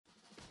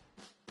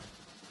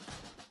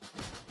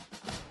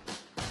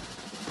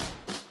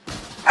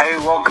Hey,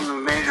 welcome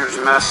to Major's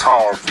Mess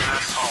Hall.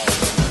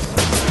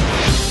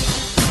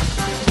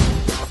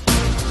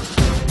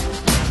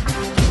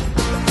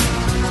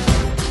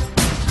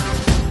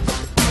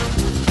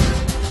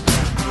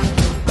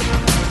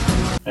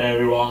 Hey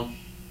everyone,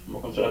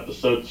 welcome to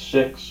episode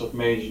 6 of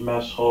Major's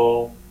Mess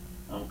Hall.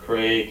 I'm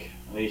Craig,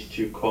 and these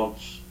two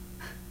cunts.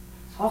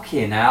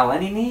 Fucking hell,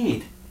 any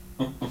need?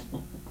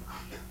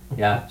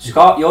 Yeah,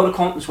 Scott, you're the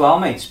cunt as well,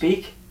 mate.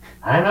 Speak.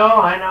 I know.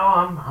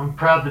 I'm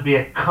proud to be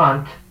a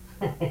cunt.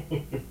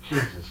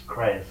 Jesus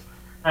Christ.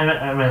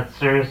 I mean,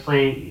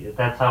 seriously,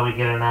 that's how we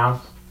get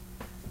announced?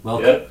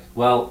 Well, Yep.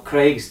 well,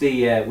 Craig's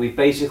the. We've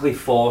basically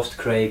forced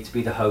Craig to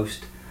be the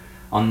host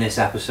on this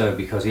episode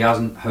because he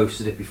hasn't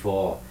hosted it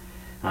before,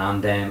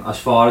 and as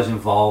far as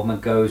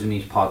involvement goes in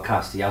these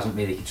podcasts, he hasn't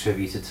really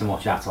contributed to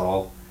much at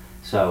all.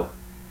 So,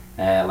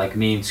 like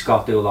me and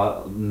Scott do a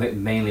lot,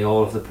 mainly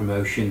all of the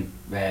promotion,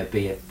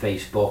 be it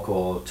Facebook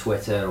or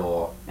Twitter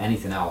or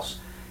anything else.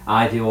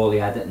 I do all the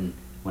editing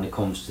when it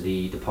comes to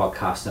the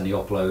podcast and the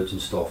uploads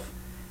and stuff,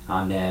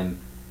 and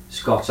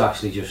Scott's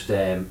actually just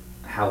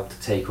helped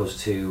to take us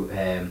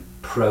to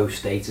pro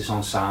status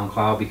on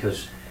SoundCloud,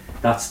 because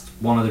that's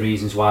one of the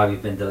reasons why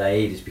we've been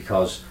delayed, is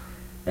because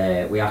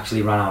we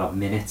actually ran out of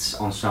minutes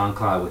on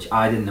SoundCloud, which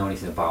I didn't know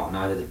anything about,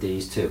 neither did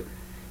these two,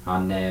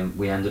 and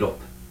we ended up,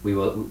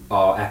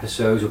 our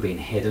episodes were being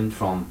hidden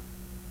from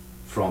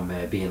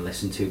being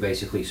listened to,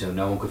 basically, so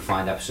no one could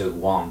find episode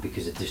 1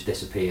 because it just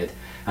disappeared,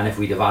 and if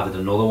we'd have added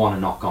another one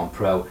and not gone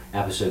pro,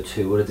 episode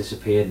 2 would have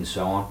disappeared, and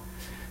so on.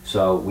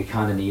 So we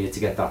kind of needed to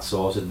get that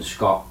sorted, and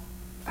Scott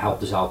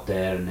helped us out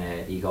there,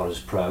 and he got us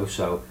pro.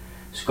 So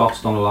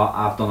Scott's done a lot,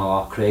 I've done a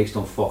lot, Craig's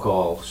done fuck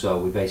all, so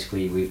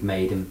we've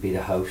made him be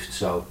the host.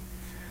 So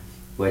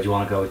where do you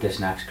want to go with this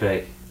next,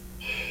 Craig?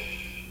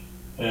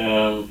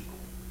 What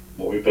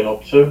we've been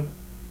up to?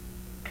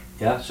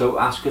 Yeah, so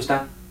ask us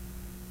then.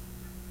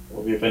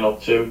 What have you been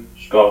up to,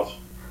 Scott?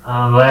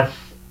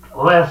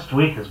 Last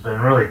week has been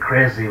really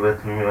crazy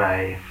with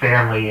my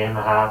family in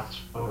the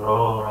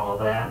hospital and all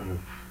that, and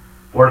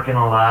working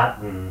a lot,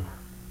 and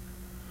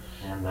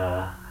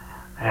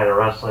had a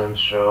wrestling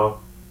show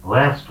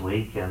last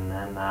week, and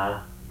then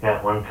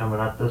got one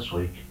coming up this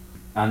week.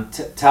 And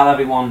tell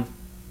everyone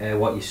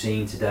what you've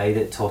seen today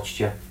that touched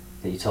you,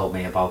 that you told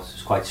me about.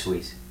 It's quite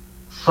sweet.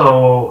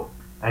 So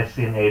I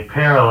seen a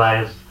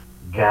paralyzed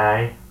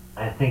guy.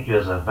 I think he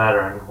was a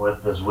veteran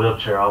with his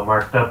wheelchair all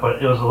marked up,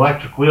 but it was an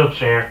electric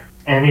wheelchair,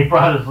 and he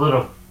brought his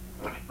little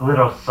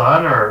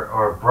son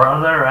or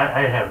brother.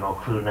 I have no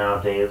clue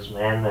nowadays,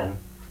 man. And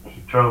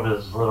he drove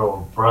his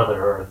little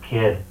brother or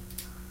kid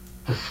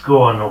to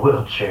school in a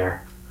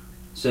wheelchair.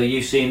 So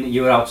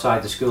you were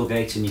outside the school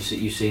gates and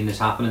you seen this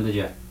happening, did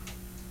you?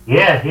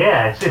 Yeah,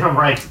 I seen him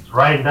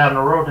riding down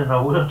the road in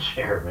a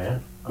wheelchair,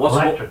 man.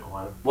 Electric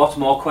one. What's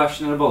more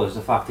questionable is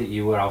the fact that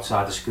you were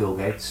outside the school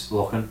gates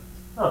looking.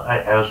 Oh,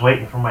 I was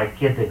waiting for my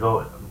kid to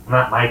go,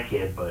 not my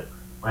kid, but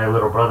my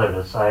little brother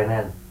to sign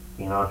in,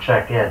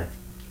 check in.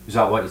 Is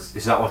that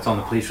what's on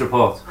the police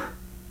report?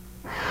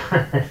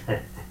 I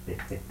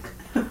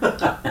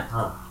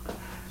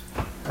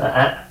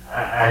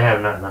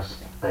have nothing to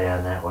say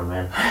on that one,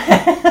 man.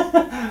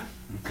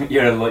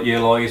 Your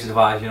lawyers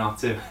advise you not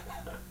to.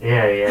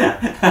 Yeah.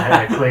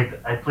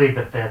 I plead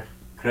the fifth.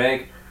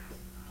 Craig?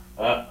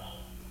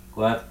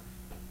 Glad?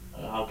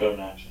 I'll go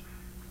next.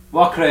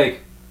 What, Craig?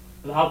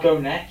 I'll go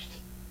next.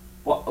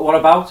 What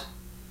about?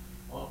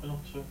 What have I been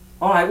up to?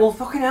 Alright, well,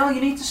 fucking hell, you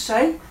need to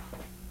say.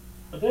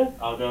 I did.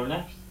 I'll go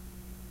next.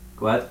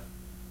 Go ahead.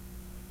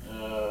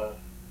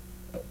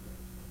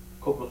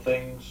 Couple of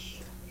things.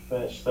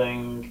 First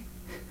thing.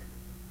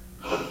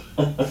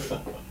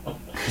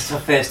 It's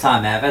the first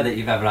time ever that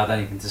you've ever had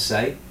anything to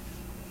say.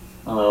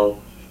 I know.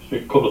 A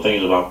couple of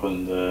things have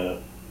happened.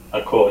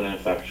 I caught an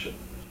infection,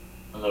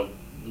 and I've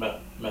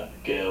met a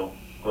girl,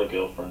 got a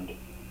girlfriend.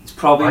 It's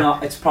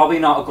probably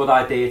not a good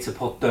idea to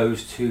put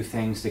those two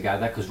things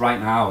together, because right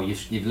now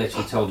you've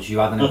literally told us you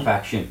had an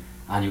infection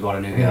and you've got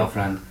a new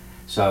girlfriend.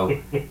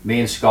 So me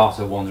and Scott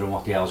are wondering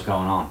what the hell's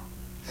going on.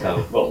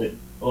 So Well,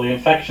 the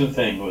infection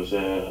thing was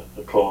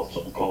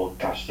something called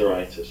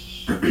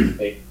gastritis.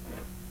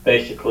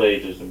 Basically,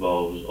 it just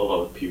involves a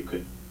lot of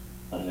puking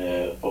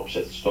and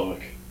upset the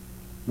stomach.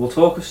 Well,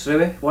 talk us through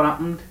it. What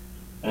happened?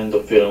 End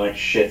up feeling like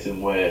shit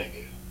in work,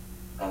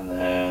 and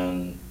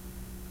then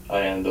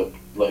I end up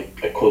I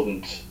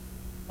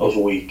was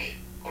weak,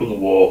 couldn't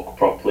walk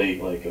properly,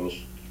 I was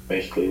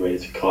basically ready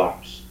to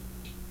collapse.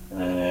 And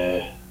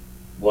then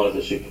one of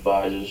the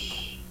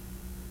supervisors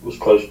was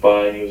close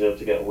by and he was able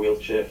to get a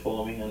wheelchair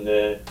for me, and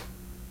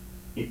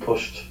he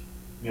pushed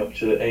me up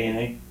to the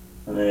A&E,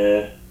 and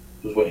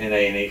was waiting in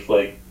A&E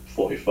for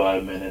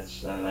 45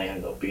 minutes, and I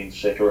ended up being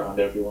sick around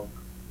everyone.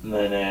 And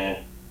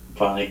then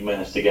finally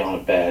managed to get on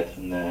a bed,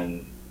 and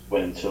then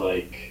went into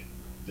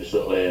this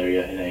little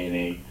area in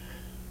A&E,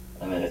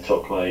 and then it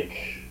took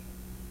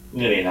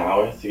nearly an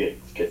hour to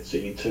get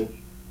seen to.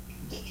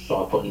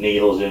 So I put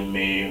needles in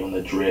me on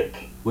the drip.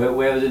 Where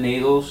were the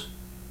needles?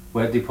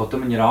 Where did they put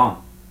them in your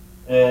arm?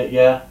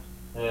 Yeah.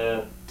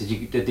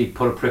 Did they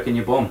put a prick in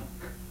your bum?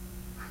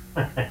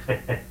 No,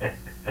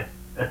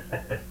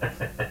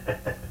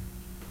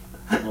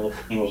 the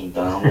pain wasn't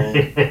down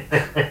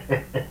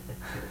there.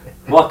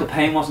 What, the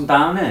pain wasn't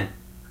down there?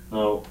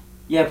 No,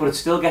 Yeah, but it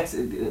still gets.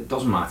 It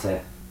doesn't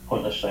matter.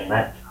 pointless saying.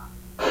 Nice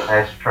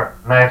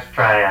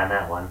try on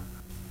that one.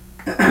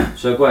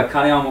 So go ahead,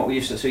 carry on. What were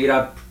you? So you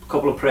had a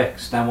couple of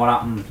pricks. Then what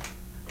happened?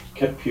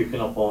 Kept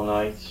puking up all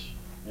night,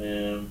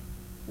 and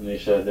they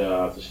said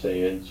I have to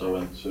stay in, so I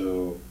went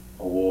to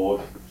a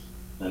ward.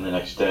 And the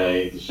next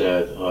day they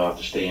said I have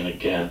to stay in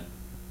again,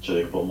 so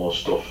they could put more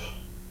stuff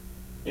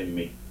in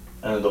me.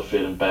 Ended up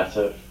feeling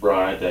better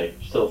Friday,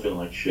 still feeling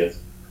like shit,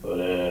 but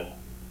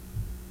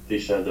they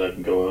said that I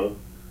can go home.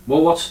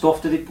 Well, what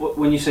stuff did he put?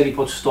 When you said he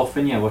put stuff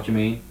in you, what do you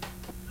mean?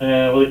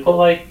 Well, they put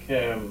like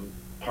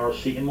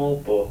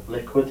paracetamol, but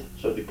liquid,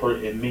 so they put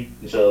it in me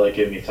instead of like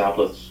giving me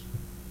tablets.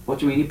 What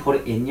do you mean he put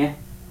it in you?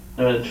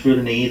 Through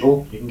the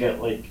needle, you can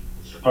get like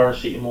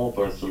paracetamol,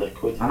 but it's a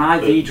liquid.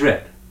 An IV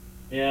drip?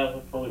 Yeah,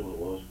 that's probably what it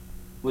was.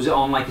 Was it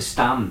on like a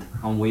stand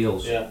on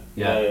wheels? Yeah.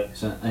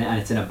 So, and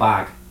it's in a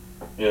bag.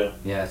 Yeah.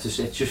 Yeah, it's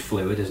just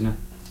fluid, isn't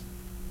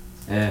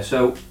it?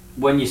 So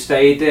when you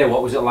stayed there,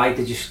 what was it like?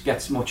 Did you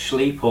get much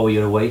sleep or were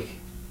you awake?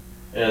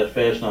 Yeah, the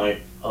first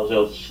night I was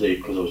able to sleep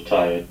because I was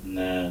tired, and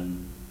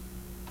then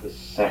the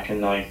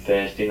second night,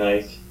 Thursday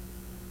night,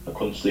 I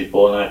couldn't sleep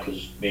all night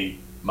because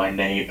my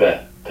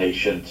neighbour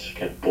patient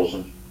kept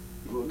buzzing.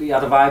 He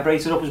had a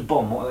vibrator up his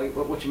bum.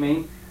 What do you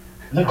mean?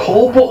 The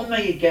call button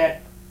that you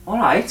get. All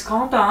right,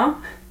 calm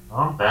down.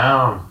 Calm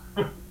down.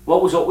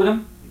 What was up with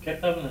him? He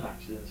kept having an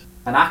accident.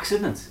 An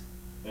accident?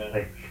 Yeah.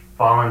 Like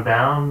falling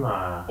down.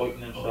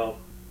 Biting himself.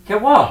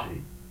 Get what?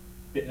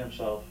 Hitting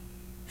himself.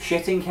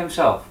 Shitting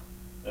himself.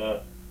 Yeah.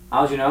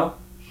 How do you know?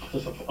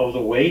 I was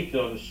awake,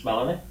 I was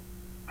smelling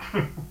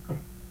it.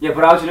 Yeah,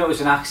 but how do you know it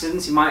was an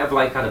accident? He might have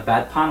like had a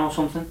bedpan or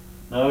something.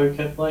 No, he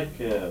kept like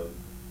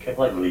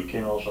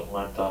leaking or something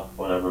like that.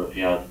 Whatever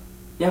he had.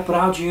 Yeah, but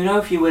how do you know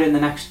if you were in the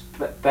next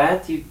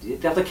bed?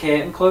 You'd have the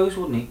curtain closed,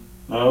 wouldn't he?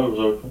 No, it was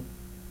open.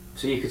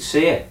 So you could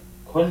see it.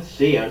 Couldn't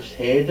see. I just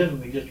heard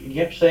him. He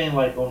kept saying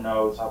like, "Oh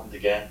no, it's happened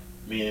again,"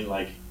 meaning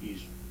like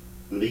he's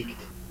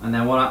leaked. And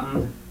then what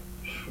happened?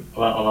 I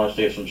went on to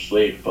get some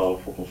sleep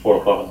about fucking 4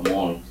 o'clock in the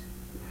morning.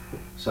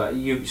 So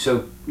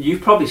you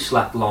probably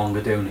slept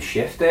longer doing a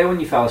shift there when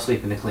you fell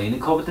asleep in the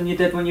cleaning cupboard than you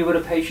did when you were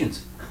a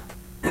patient.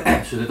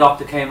 So the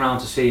doctor came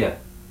round to see you.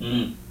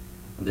 Mm.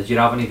 Did you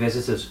have any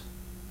visitors?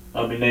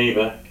 And my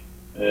neighbour,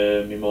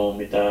 my mum,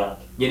 my dad.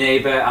 Your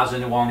neighbour, as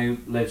in the one who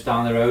lives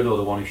down the road or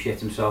the one who shit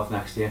himself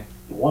next to you?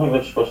 The one who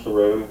lives across the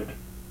road.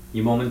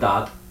 Your mum and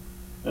dad?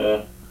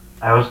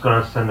 I was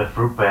going to send a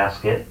fruit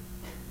basket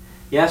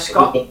Yeah,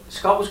 Scott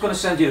was going to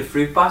send you the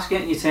fruit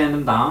basket and you turned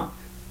him down.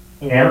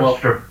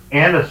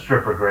 and a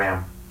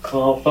strippergram.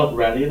 Well, I felt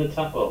ready at the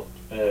time. Well,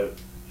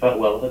 felt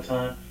well at the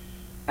time.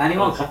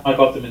 Anyone? By the time I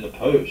got them in the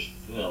post,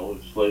 you know,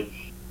 it's like.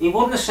 He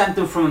wouldn't have sent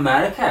them from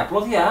America.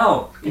 Bloody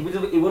hell. He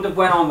would have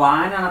went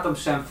online and had them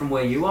sent from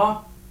where you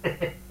are.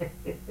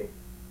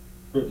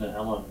 Fruit now,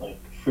 I'm on, like,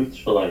 fruits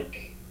for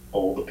like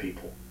older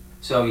people.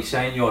 So he's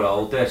saying you're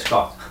old there,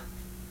 Scott.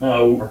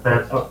 No.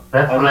 That's what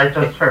I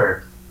just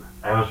heard.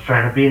 I was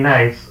trying to be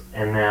nice,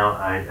 and now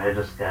I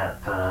just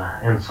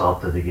got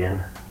insulted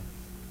again.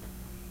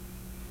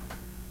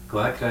 Go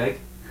ahead, Craig.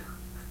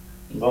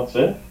 That's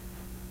it.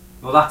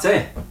 Well, that's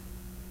it.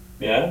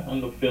 Yeah, I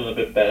ended up feeling a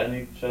bit better and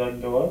he said I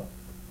can go out.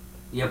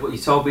 Yeah, but you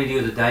told me the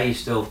other day you're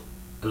still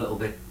a little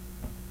bit...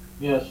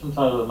 Yeah,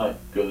 sometimes I might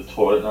go to the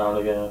toilet now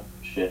and again.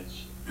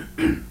 Shits.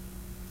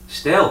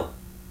 Still?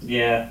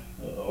 Yeah,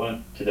 I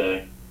went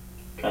today.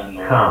 Kind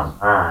of Come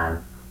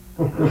on.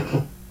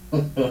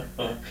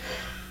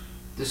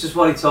 This is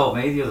what he told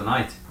me the other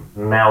night.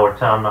 Now we're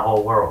telling the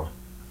whole world.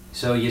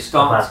 So you're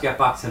starting to get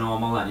back to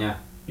normal then, yeah?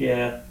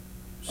 Yeah.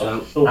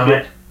 So,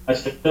 I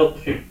still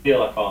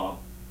feel I can't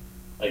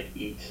like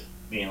eat.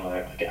 You know,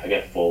 I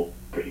get full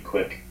pretty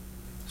quick.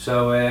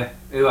 so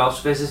who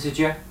else visited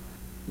you?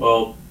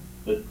 Well,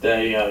 the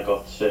day I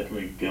got sick,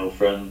 my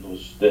girlfriend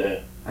was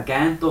there.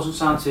 Again, doesn't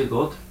sound too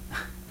good.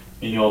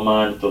 In your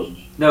mind, it doesn't.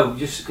 No,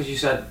 just because you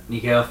said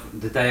my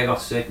the day I got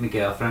sick, my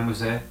girlfriend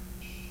was there.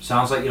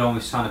 Sounds like you're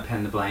almost trying to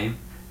pin the blame.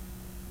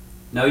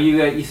 No,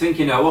 you think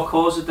you know what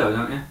caused it though,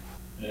 don't you?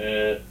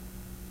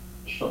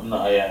 Something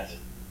that I ate.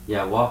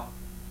 Yeah, what?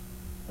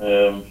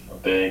 A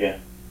burger.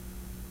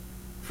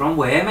 From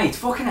where, mate?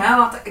 Fucking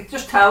hell,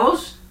 just tell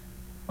us.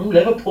 From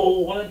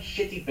Liverpool, one of them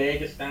shitty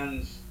burger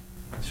stands.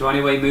 So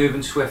anyway,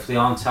 moving swiftly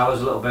on, tell us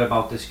a little bit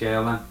about this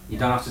girl then. You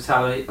don't have to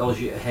tell us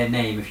her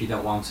name if you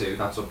don't want to,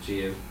 that's up to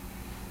you.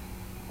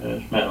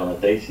 Just met on a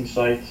dating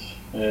site,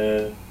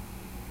 and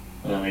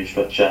then we just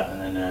got chatting,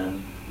 and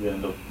then we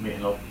ended up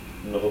meeting up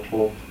in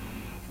Liverpool.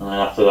 And then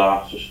after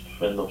that, just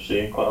ended up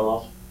seeing quite a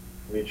lot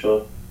of each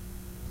other.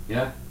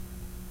 Yeah?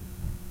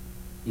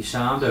 You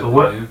sound So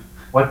over the moon.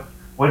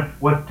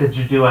 What did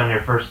you do on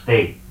your first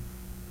date?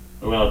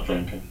 We went out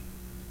drinking.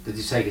 Did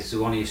you take it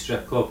to one of your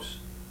strip clubs?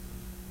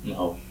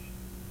 No.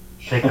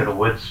 Take her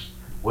to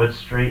Wood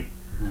Street.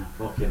 Oh,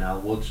 fucking hell,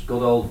 Woods,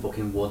 good old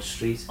fucking Wood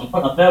Street.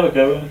 I'm never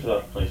going to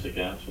that place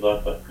again, so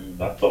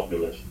that's off my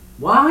list.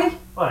 Why?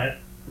 What?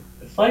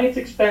 It's like it's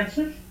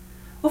expensive.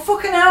 Well,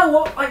 fucking hell,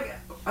 what? Like,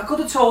 I could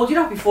have told you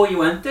that before you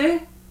went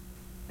there.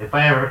 If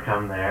I ever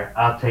come there,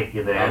 I'll take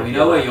you there. Oh, we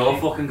know where you're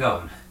fucking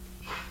going.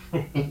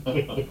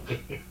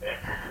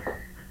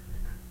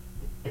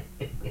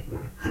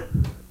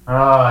 Oh,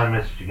 I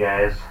missed you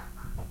guys.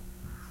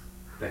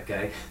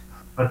 Okay.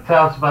 But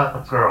tell us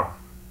about the girl.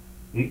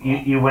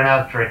 You went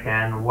out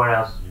drinking. What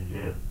else did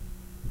you do?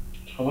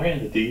 I'm not getting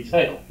into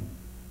detail.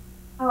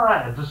 Oh,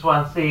 I just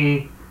want to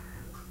see.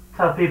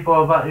 Tell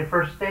people about your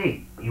first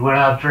date. You went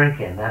out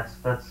drinking. That's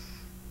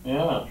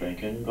Yeah, I'm not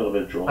drinking. Got a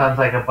bit drunk. sounds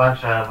like a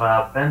bunch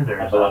of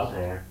vendors out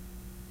there.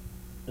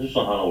 This was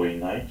on Halloween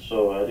night,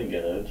 so I didn't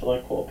get out until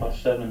like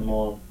 7:15 in the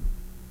morning.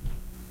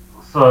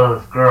 So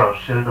this girl,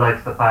 she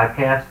likes the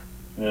podcast.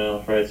 Yeah, I'm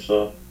afraid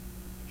so.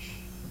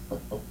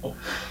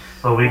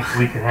 So we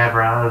could have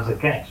her on as a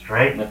guest,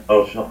 right?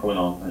 Oh, she's not coming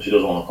on, and she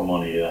doesn't want to come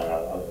on either.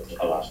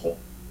 I've asked her.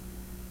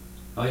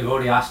 Oh, you've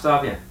already asked,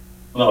 have you?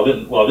 No, I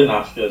didn't. Well, I didn't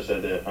ask her. I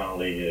said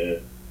apparently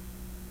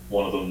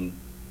one of them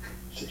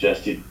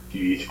suggested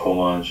you to come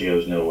on. She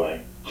goes, no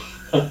way.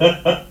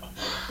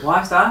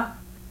 Why is that?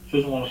 She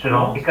doesn't want to She come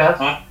don't on. like us?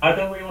 I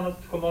don't really want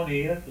her to come on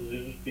either because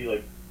it'd just be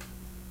like,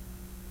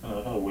 I don't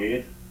know, kind of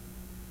weird.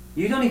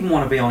 You don't even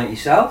want to be on it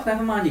yourself,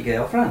 never mind your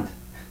girlfriend.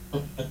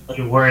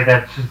 You worried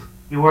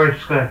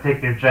she's going to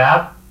take your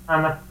job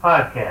on the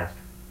podcast?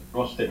 If she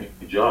wants to take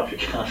my job, she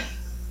can.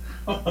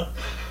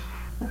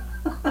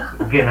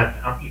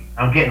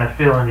 I'm getting a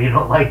feeling you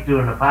don't like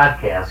doing the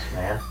podcast,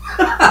 man.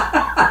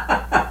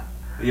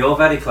 You're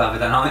very clever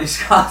then, aren't you,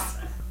 Scott?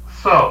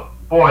 So,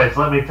 boys,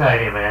 let me tell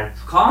you, man.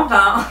 Calm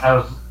down.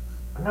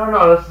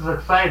 No, this is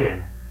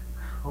exciting.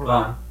 Hold Go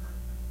on. on.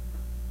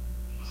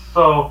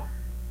 So,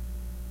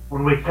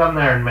 when we come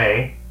there in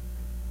May,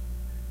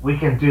 we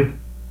can do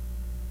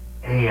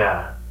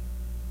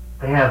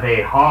they have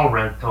a hall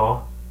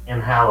rental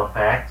in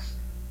Halifax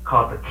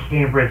called the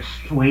Cambridge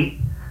Suite.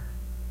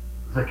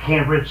 The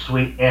Cambridge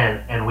Suite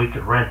Inn, and we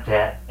could rent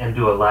that and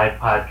do a live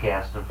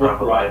podcast in front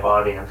of a live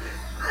audience.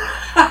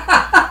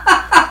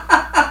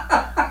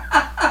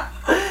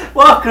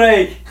 What,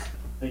 Craig?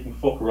 They can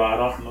fuck right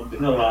off and not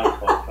doing a live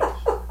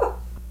podcast.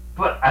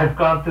 But I've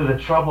gone through the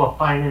trouble of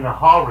finding a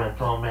hall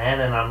rental,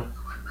 man, and I'm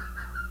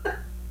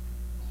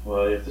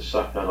Well, you have to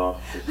suck that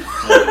off. 'Cause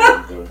nobody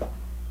can do it.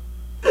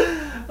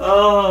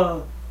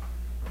 Oh.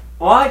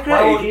 Why,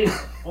 Craig?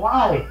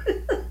 Why?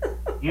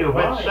 You're a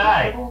Why? bit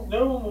shy.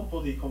 No one will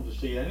bloody come to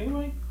see it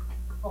anyway.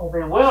 Oh,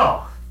 they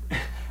will.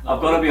 I've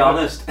got to be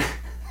honest.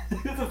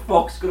 Who the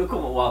fuck's going to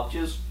come and watch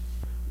us?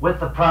 With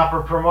the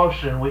proper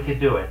promotion, we could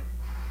do it.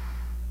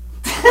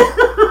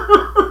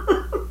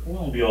 We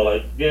won't be all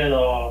like, get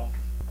off.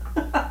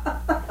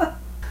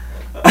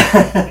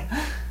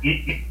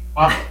 You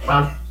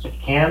want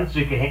cans?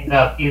 You can hang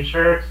out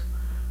T-shirts.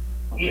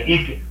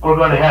 Okay. We're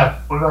gonna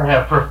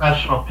have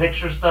professional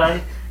pictures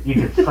done. You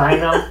can sign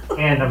them,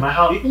 hand them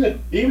out.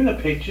 Even the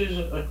pictures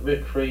are a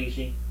bit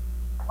crazy.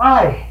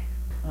 Why?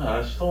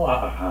 It's still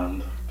out of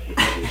hand.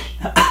 Pictures.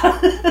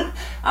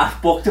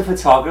 I've booked a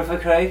photographer,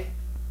 Craig.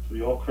 So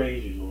you're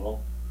crazy as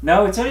well.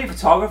 No, it's only a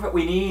photographer.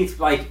 We need,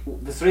 like,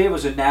 the three of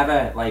us are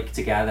never, like,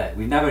 together.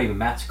 We've never even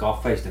met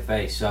Scott face to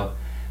face. So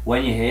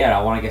when you're here,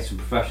 I want to get some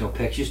professional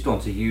pictures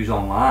done to use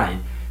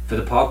online for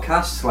the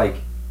podcast. Like,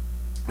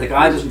 the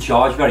guy doesn't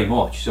charge very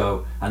much,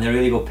 so, and they're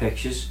really good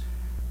pictures.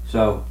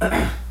 So,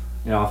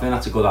 you know, I think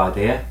that's a good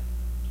idea.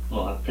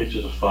 Well, the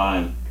pictures are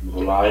fine. The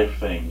live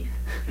thing,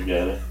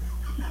 forget it.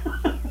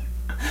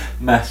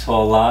 Mess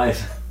hall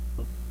live.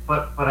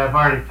 But I've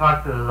already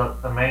talked to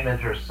the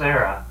manager,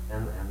 Sarah,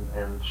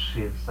 and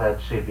she said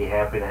she'd be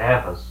happy to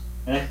have us.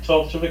 Yeah,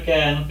 talk to him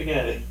again and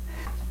forget it.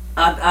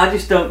 I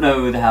just don't know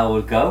who the hell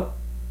would go.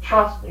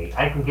 Trust me,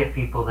 I can get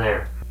people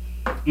there.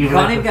 You Even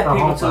can't if even it's get the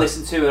people home to bus.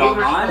 listen to it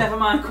Even online, if- never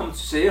mind come to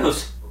see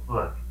us.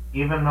 Look,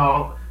 even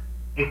though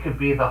it could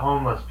be the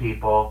homeless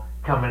people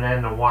coming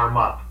in to warm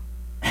up.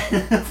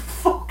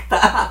 Fuck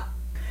that.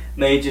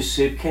 Major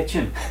soup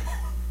kitchen.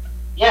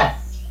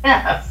 Yes.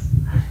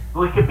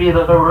 We could be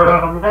the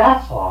room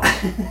asshole.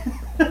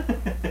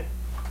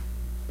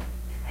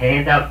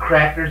 Hand out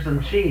crackers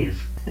and cheese.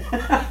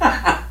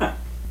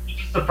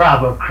 What's the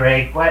problem,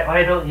 Craig?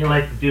 Why don't you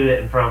like to do it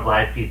in front of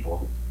live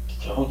people?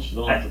 You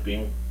don't have to be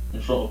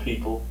in front of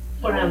people.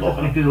 What happens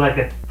if we do like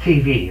a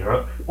TV?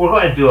 Or we're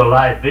going to do a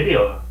live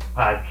video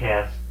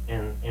podcast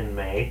in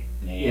May.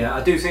 Yeah,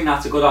 I do think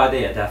that's a good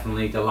idea.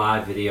 Definitely the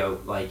live video.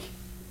 Like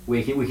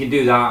we can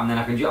do that, and then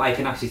I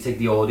can actually take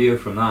the audio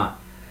from that,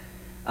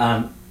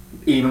 and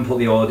even put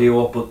the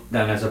audio up. But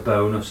then as a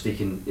bonus, they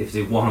can, if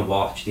they want to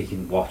watch, they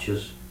can watch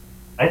us.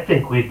 I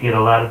think we'd get a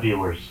lot of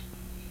viewers.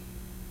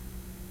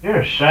 You're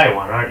a shy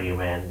one, aren't you,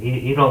 man?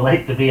 You don't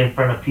like to be in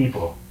front of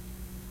people.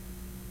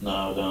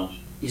 No, I don't.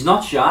 He's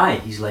not shy.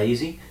 He's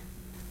lazy.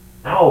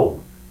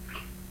 No.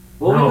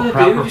 What No, are we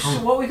proper gonna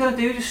do? What we gonna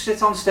do? Just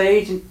sit on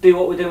stage and do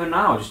what we're doing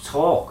now? Just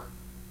talk.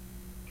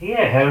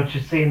 Yeah, haven't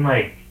you seen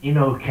like you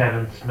know who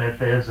Kevin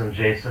Smith is and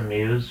Jason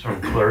Mewes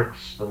from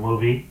Clerks, the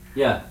movie.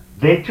 Yeah.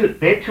 They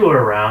tour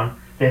around.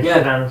 They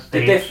sit on the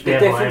stage. The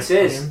difference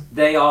is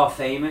they are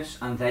famous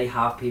and they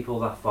have people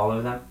that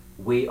follow them.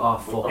 We are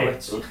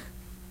fuckwits.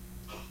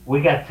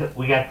 We got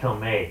till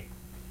May.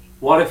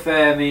 What if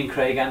me and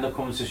Craig end up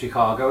coming to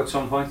Chicago at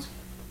some point?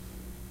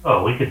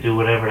 Oh, we could do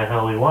whatever the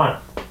hell we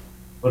want.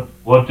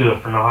 We'll do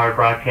it from the Hard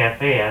Rock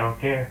Cafe. I don't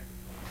care.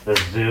 The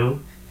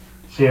zoo,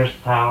 Sears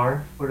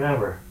Tower,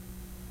 whatever.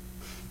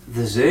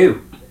 The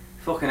zoo?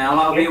 Fucking hell,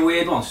 that'll be a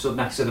weird one, stood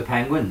next to the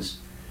penguins.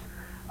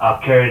 I'll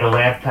carry the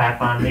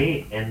laptop on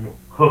me and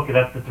hook it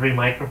up to 3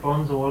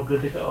 microphones and we're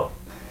good to go.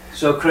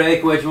 So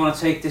Craig, where do you want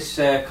to take this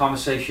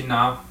conversation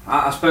now?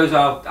 I suppose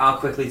I'll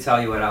quickly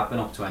tell you what I've been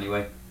up to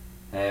anyway.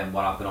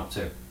 What I've been up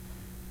to.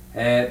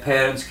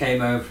 Parents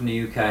came over from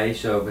the UK,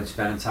 so I've been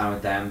spending time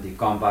with them. They've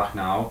gone back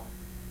now.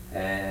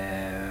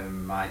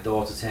 My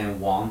daughter turned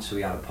 1, so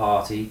we had a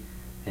party.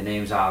 Her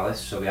name's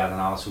Alice, so we had an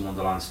Alice in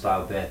Wonderland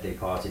style birthday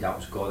party. That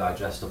was good. I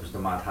dressed up as the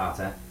Mad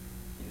Hatter.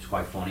 It was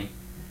quite funny.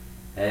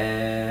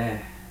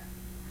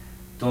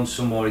 Done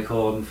some more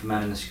recording for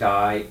Men in the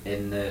Sky.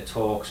 In the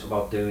talks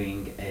about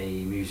doing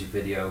a music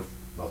video,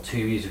 well,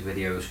 2 music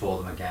videos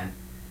for them again.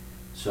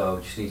 So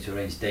just need to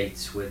arrange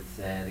dates with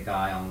the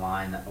guy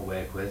online that I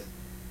work with.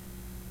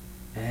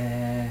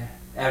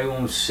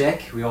 Everyone was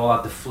sick. We all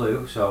had the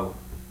flu, so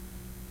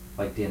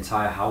like the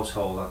entire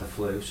household had the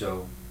flu.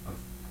 So I've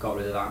got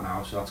rid of that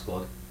now, so that's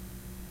good.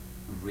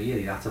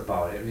 Really, that's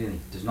about it. Really,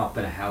 there's not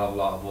been a hell of a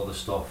lot of other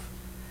stuff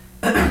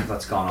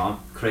that's gone on.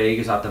 Craig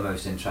has had the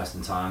most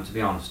interesting time, to be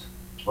honest.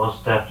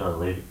 Most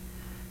definitely.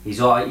 He's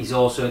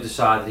also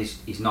decided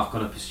he's not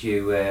going to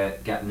pursue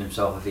getting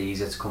himself a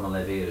visa to come and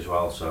live here as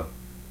well. So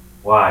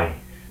why?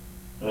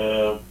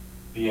 The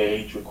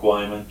age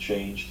requirement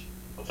changed.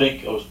 I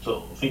think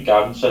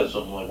Gavin said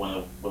something like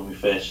when we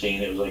first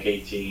seen it, it was like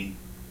 18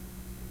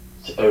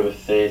 to over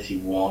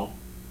 31.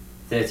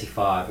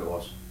 35 it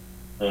was.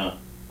 Yeah.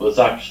 Well,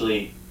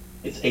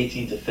 it's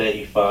 18 to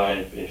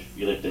 35 if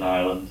you lived in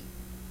Ireland,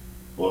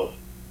 but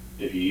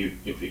if you're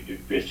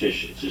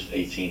British, it's just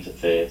 18 to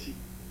 30.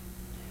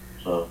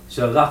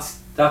 So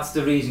that's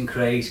the reason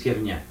Craig's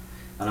given you,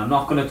 and I'm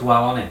not going to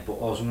dwell on it. But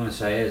all I'm going to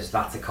say is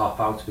that's a cop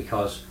out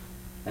because.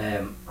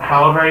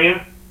 How old are you?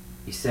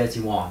 He's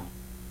 31,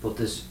 but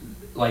there's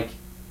like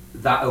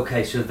that.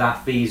 Okay, so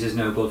that visa's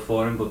no good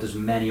for him, but there's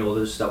many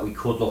others that we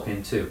could look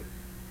into.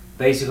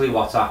 Basically,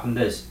 what's happened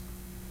is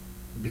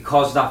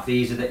because that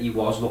visa that he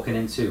was looking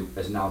into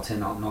has now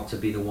turned out not to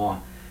be the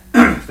one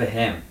for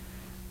him,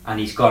 and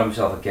he's got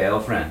himself a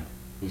girlfriend.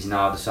 He's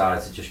now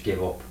decided to just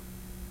give up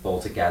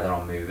altogether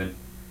on moving,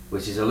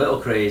 which is a little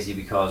crazy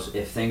because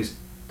if things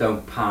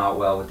don't pan out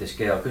well with this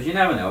girl, because you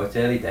never know, it's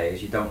early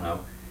days, you don't know,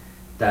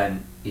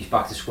 then he's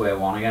back to square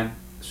one again.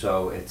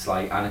 So it's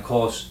like, and of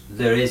course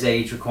there is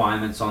age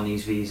requirements on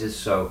these visas,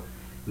 so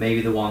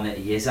maybe the one that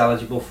he is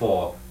eligible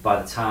for,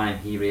 by the time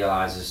he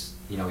realises,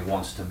 he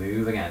wants to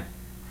move again,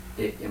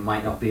 it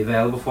might not be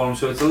available for him.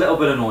 So it's a little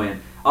bit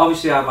annoying.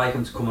 Obviously I'd like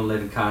him to come and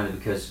live in Canada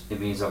because it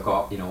means I've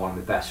got one of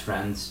my best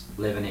friends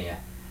living here,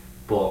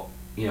 but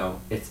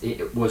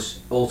it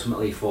was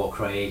ultimately for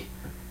Craig,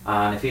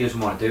 and if he doesn't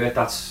want to do it,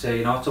 that's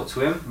it's up to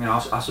him.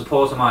 I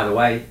support him either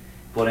way,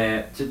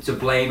 but to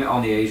blame it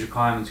on the age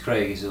requirements,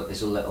 Craig, is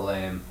a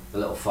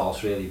little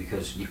false really,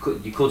 because you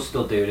could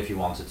still do it if you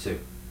wanted to,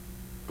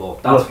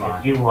 but that's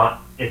fine.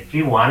 If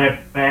you want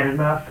it bad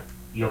enough,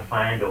 you'll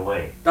find a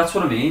way. That's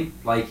what I mean.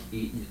 Like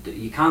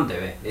you can do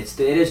it. It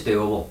is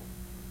doable.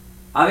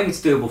 I think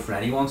it's doable for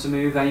anyone to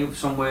move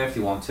somewhere if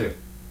they want to.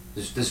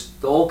 There's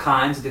all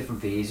kinds of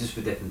different visas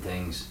for different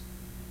things.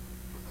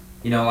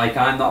 Like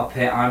I'm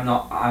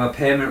a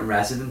permanent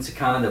resident of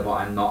Canada, but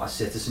I'm not a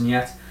citizen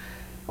yet.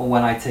 And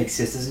when I take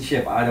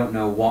citizenship, I don't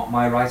know what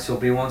my rights will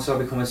be once I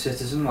become a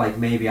citizen. Like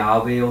maybe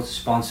I'll be able to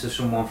sponsor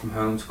someone from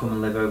home to come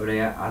and live over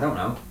here. I don't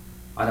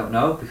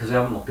know because I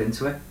haven't looked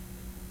into it.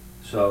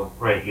 So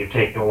right, you're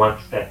taking one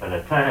step at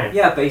a time.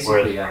 Yeah,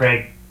 basically.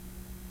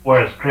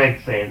 Whereas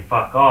Craig's saying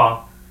fuck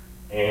off,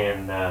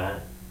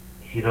 and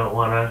he don't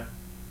want to.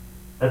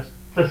 That's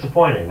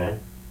disappointing, man.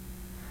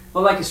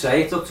 Well, like I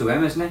say, it's up to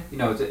him, isn't it?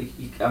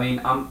 I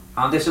mean,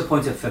 I'm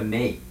disappointed for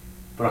me,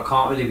 but I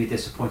can't really be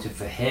disappointed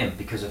for him,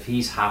 because if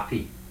he's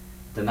happy,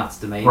 then that's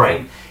the main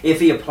thing.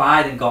 If he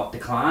applied and got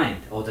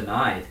declined or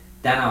denied,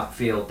 then I'd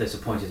feel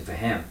disappointed for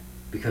him,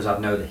 because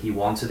I'd know that he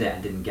wanted it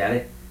and didn't get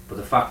it. But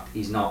the fact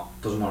he's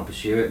doesn't want to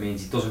pursue it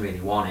means he doesn't really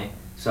want it.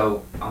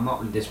 So I'm not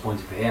really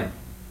disappointed for him.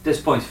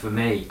 Disappointed for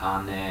me,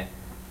 and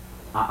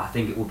I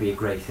think it would be a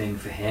great thing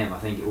for him. I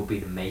think it would be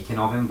the making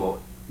of him, but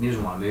he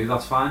doesn't want to move,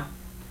 that's fine.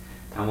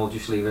 And we'll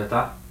just leave it at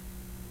that.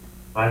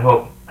 I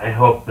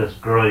hope this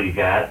girl you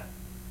got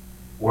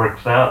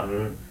works out,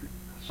 and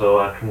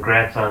so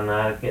congrats on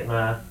getting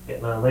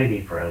a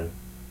lady friend.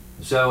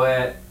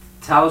 So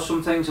tell us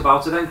some things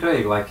about it then,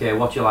 Craig, like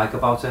what you like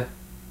about it.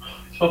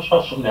 Talk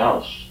about something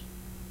else.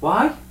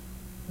 Why?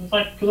 It's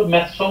like because I've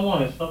met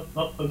someone, it's not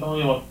I don't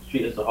really want to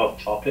treat it as a hot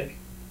topic.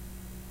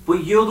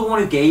 But you're the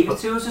one who gave it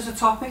to us as a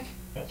topic.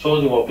 I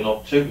told you what I've been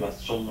up to, met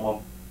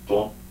someone,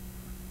 done.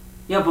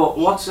 Yeah, but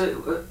what's it?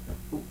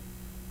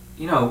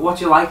 You know, what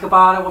do you like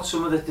about it? What's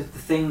some of the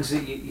things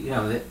that you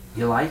know that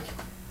you like?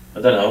 I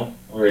don't know.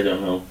 I really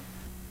don't know.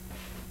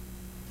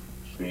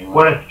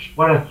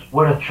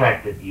 What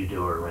attracted you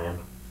to her, man?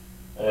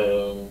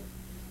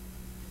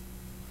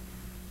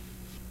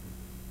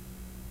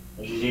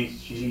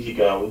 She's easy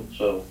going,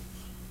 so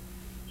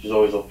she's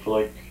always up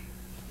for like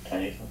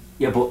anything.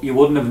 Yeah, but you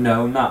wouldn't have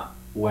known that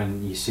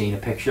when you seen a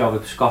picture of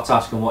it. Scott's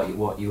asking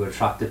what you were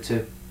attracted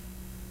to.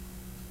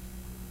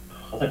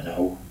 I don't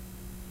know.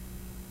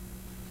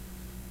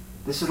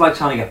 This is like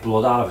trying to get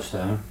blood out of a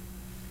stone.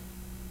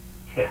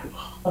 Yeah.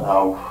 I don't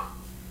know.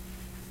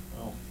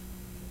 Oh,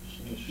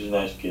 she's a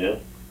nice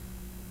girl.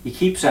 You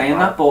keep saying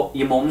that, but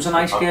your mum's a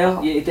nice girl.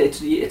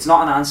 It's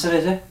not an answer,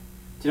 is it?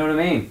 Do you know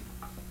what I mean?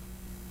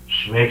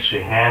 She makes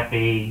you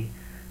happy.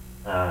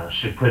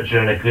 She puts you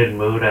in a good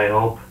mood, I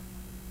hope.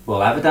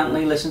 Well,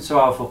 evidently, listen to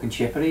how fucking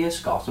chipper he is,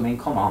 Scott. I mean,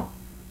 come on.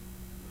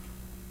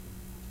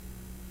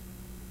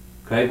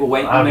 Okay, we're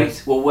waiting,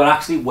 mate. Well, we're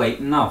actually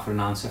waiting now for an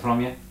answer from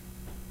you.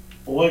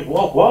 Wait,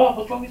 what? What?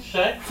 What do you want me to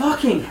say?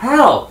 Fucking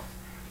hell!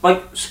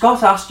 Like,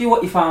 Scott asked you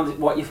what you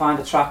find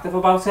attractive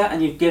about it,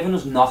 and you've given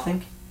us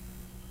nothing.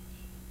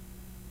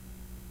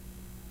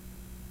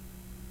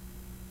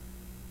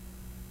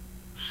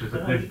 She's a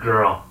good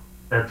girl.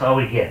 That's all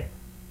we get.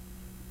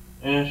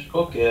 Yeah, she's a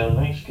good girl,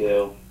 nice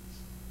girl.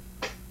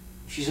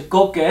 She's a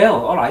good girl.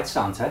 Alright,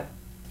 Santa.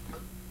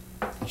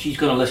 She's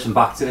going to listen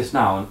back to this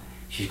now, and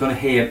she's going to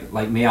hear,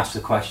 like, me ask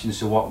the question,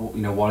 so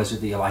what is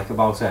it that you like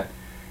about her?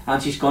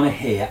 And she's going to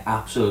hear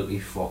absolutely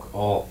fuck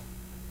all.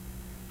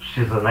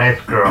 She's a nice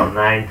girl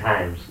 9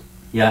 times.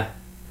 Yeah.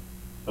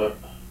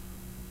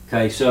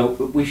 Okay, so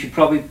we should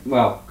probably...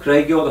 Well,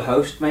 Craig, you're the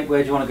host, mate.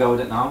 Where do you want to go with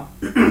it now?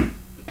 I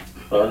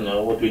don't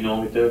know. What do we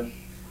normally do?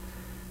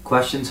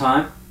 Question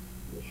time?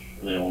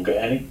 Does anyone get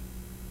any?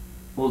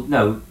 Well,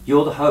 no.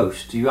 You're the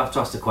host. You have to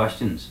ask the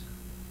questions.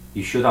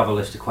 You should have a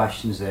list of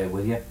questions there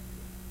with you.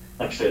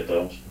 Actually, I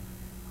don't.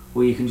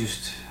 Well, you can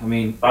just... I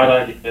mean...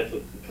 I'd like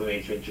it for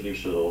me to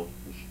introduce it all.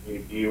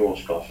 You or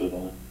Scott should,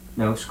 don't it?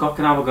 No, Scott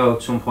can have a go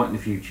at some point in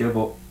the future,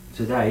 but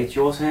today it's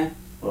your turn.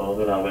 Well,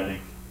 I don't have any.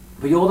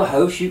 But you're the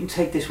host, you can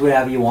take this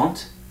wherever you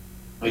want.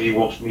 Well, he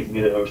wants me to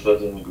be the host, I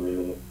didn't agree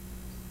with it.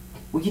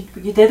 Well,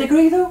 you did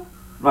agree though?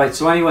 Right,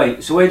 so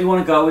anyway, so where do you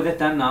want to go with it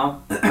then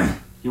now?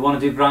 You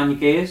want to do Grind Your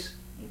Gears?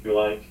 If you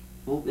like.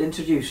 Well,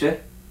 introduce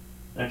it.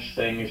 Next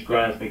thing is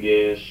Grind My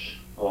Gears,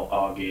 or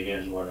our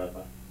gears, or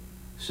whatever.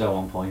 So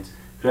on point.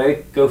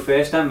 Craig, go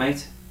first then,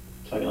 mate.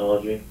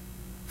 Technology.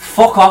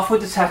 Fuck off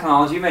with the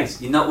technology, mate.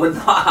 We're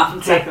not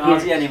having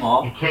technology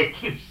anymore. You can't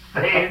keep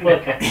saying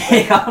it.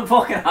 You can't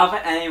fucking have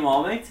it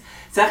anymore, mate.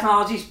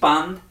 Technology's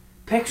banned.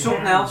 Pick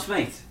something else,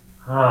 mate.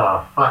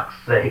 Oh, fuck's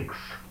sakes.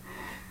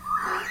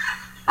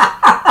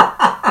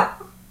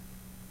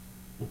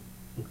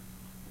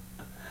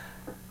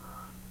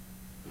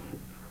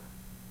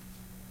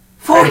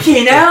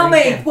 Fucking hell,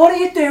 mate. What are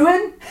you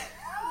doing?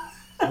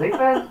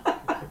 Sleeping?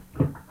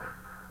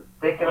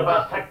 Thinking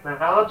about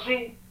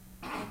technology?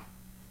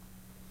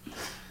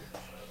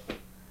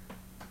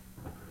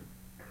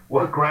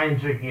 What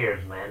grinds your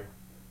gears, man?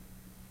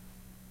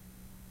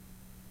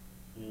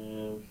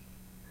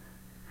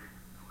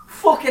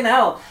 Fucking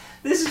hell.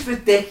 This is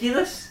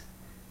ridiculous.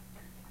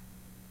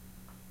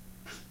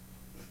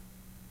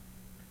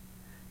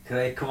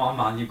 Craig, come on,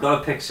 man. You've got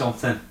to pick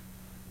something.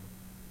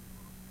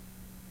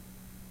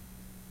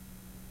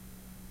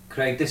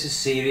 Craig, this is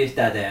serious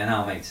dead air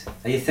now, mate.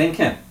 Are you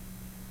thinking?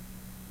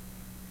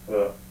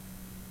 Yeah.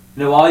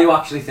 No, are you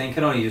actually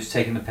thinking, or are you just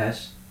taking the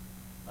piss?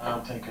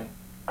 I'm thinking.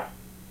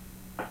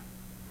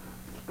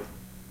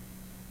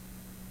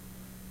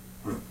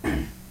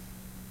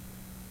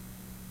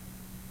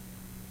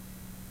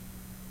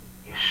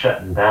 You're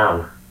shutting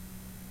down.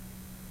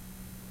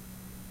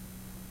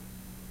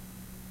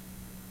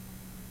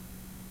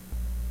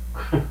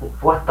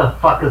 What the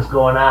fuck is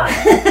going on?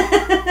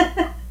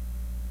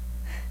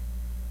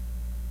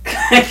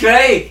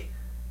 Craig!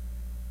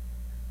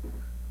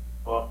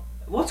 What?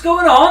 What's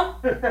going on?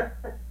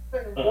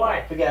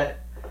 Why? Forget it.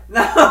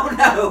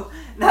 No,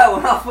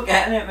 we're not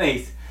forgetting it,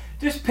 mate.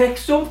 Just pick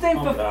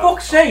something, for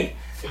fuck's sake.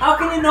 How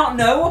can you not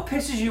know what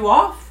pisses you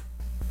off?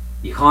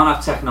 You can't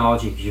have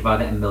technology because you've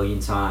had it a million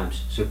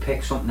times. So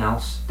pick something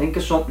else. Think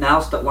of something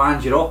else that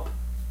winds you up.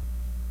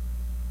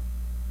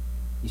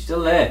 You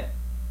still there?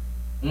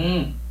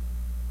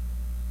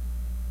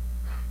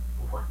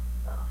 What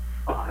the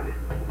fuck?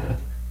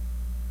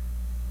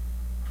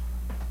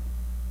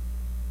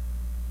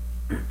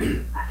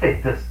 I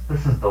think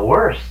this is the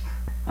worst.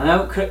 I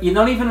know, you're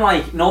not even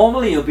like,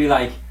 normally you'll be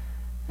like,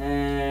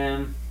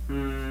 and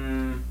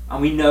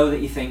we know that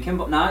you're thinking,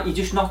 but now you're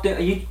just not doing,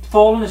 are you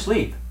falling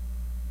asleep?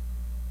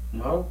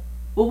 No.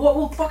 Well, what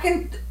will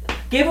fucking,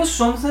 give us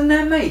something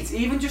then, mate.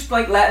 Even just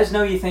like let us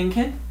know you're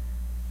thinking.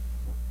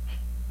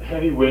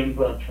 Heavy wind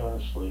when I'm trying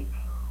to sleep.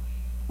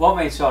 What,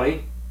 mate,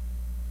 sorry?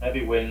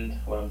 Heavy wind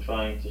when I'm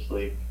trying to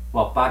sleep.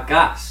 What, bad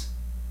gas?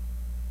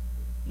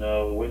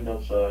 No, the wind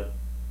outside.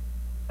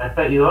 I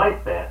thought you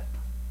liked that.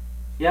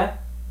 Yeah?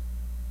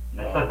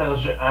 I thought that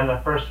was on the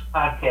first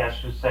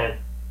podcast you said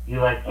you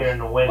like hearing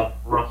the wind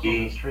rustle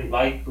in the street.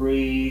 Light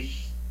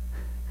breeze.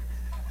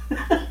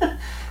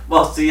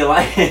 What do you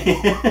like?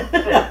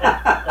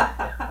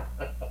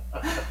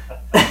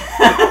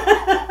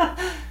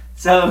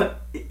 So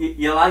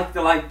you like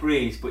the light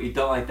breeze, but you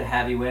don't like the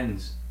heavy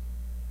winds.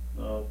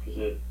 No, because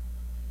it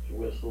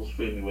whistles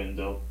through the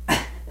window.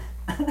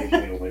 Makes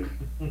me awake.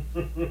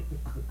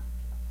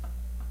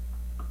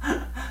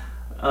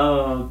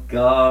 Oh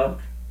God.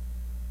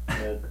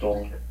 Yeah,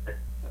 don't.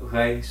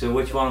 Okay, so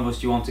which one of us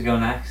do you want to go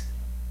next?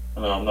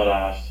 No, I'm not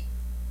asked.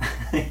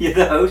 You're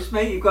the host,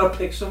 mate. You've got to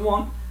pick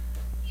someone.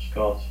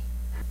 Scott.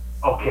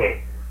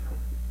 Okay.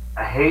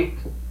 I hate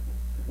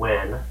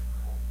when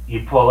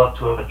you pull up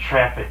to a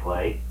traffic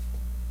light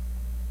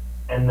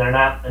and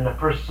the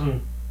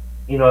person,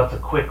 it's a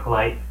quick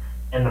light,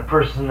 and the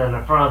person in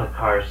the front of the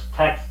car is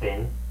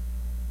texting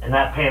and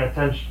not paying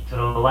attention to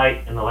the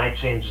light, and the light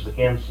changes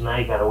again, so now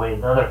you gotta wait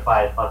another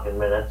 5 fucking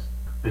minutes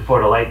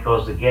before the light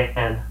goes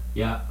again.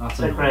 Yeah, that's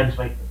That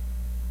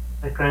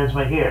grinds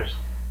my gears.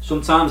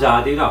 Sometimes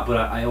I do that, but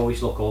I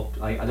always look up.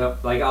 I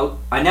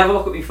never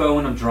look at my phone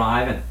when I'm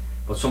driving,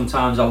 but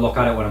sometimes I'll look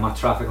at it when I'm at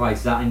traffic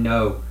lights that I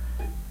know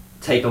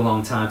take a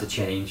long time to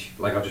change.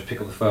 Like, I'll just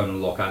pick up the phone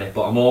and look at it,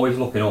 but I'm always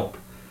looking up.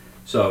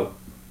 So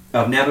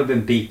I've never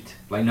been beeped.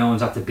 Like, no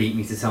one's had to beep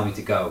me to tell me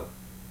to go,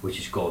 which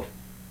is good.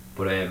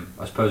 But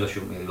I suppose I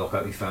shouldn't really look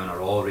at my phone at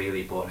all,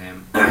 really. But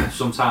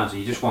sometimes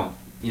you just want,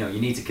 you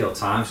need to kill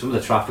time. Some of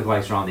the traffic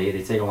lights around here,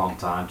 they take a long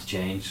time to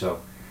change.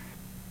 So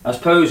I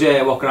suppose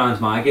what grinds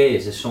my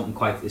gears is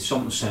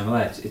something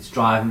similar. It's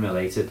driving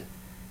related.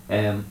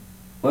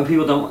 When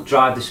people don't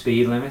drive the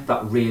speed limit,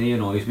 that really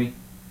annoys me.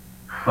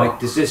 Like,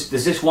 there's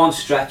this one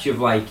stretch of,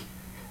 like,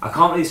 I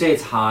can't really say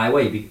it's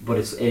highway, but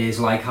it is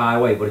like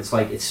highway, but it's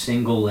like it's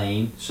single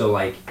lane. So,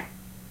 like,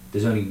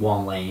 there's only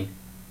one lane,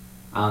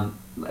 and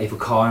if a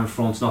car in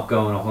front's not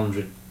going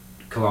 100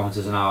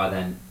 kilometers an hour,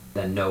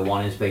 then no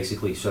one is,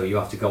 basically. So you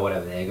have to go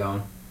whatever they're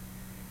going.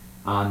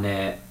 And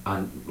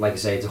like I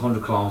say, it's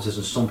 100 kilometers,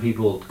 and some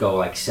people go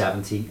like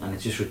 70, and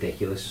it's just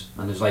ridiculous.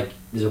 And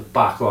there's a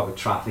backlog of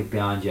traffic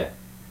behind you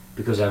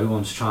because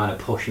everyone's trying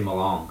to push him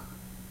along.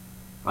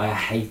 I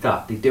hate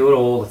that. They do it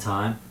all the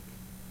time.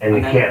 And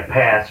you can't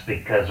pass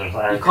because there's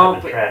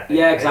oncoming traffic.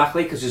 Yeah, right?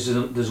 exactly, because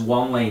there's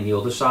one lane the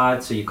other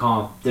side, so you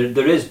can't.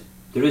 There is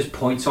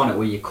points on it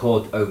where you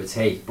could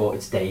overtake, but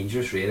it's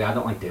dangerous, really. I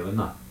don't like doing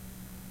that.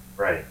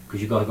 Right.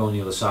 Because you've got to go on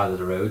the other side of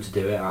the road to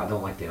do it, and I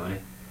don't like doing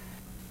it.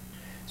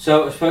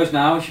 So I suppose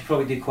now we should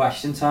probably do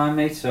question time,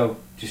 mate. So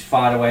just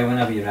fire away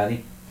whenever you're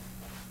ready.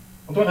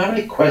 I don't have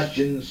any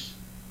questions.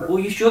 Well,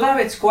 you should have.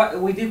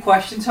 We do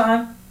question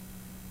time.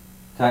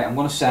 Okay, I'm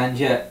going to send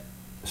you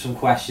some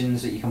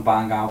questions that you can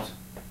bang out.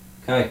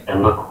 Okay.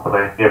 And look what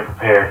I get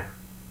prepared.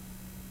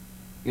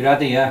 You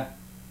ready? Yeah.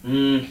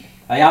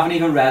 I haven't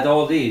even read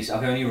all these.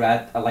 I've only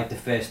read like the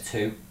first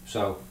 2,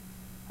 so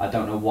I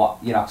don't know what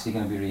you're actually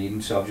going to be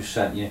reading. So I've just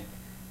sent you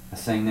a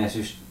thing there. So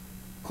just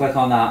click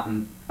on that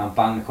and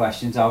bang the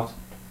questions out.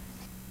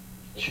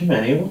 Too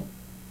many of them.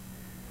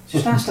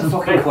 Just answer the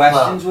fucking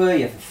questions, will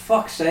you? For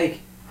fuck's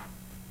sake.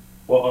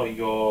 What are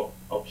your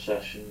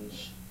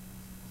obsessions?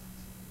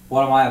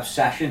 What are my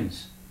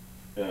obsessions?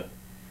 Yeah.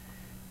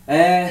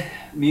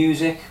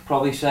 Music,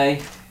 probably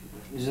say,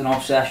 is an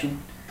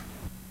obsession.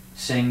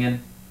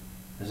 Singing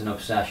is an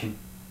obsession.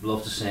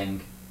 Love to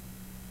sing.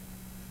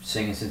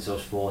 Singing since I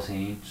was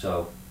 14,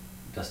 so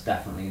that's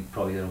definitely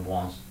probably the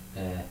one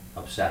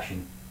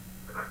obsession.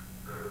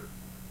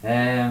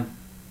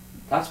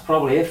 That's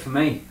probably it for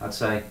me, I'd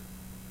say.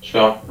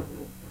 Scott?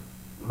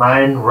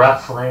 Mine,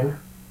 wrestling,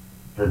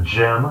 the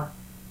gym,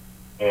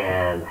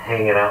 and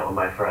hanging out with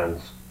my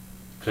friends.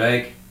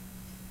 Craig?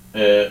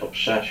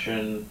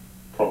 Obsession,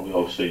 probably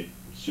obviously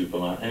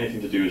Superman.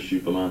 Anything to do with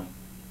Superman.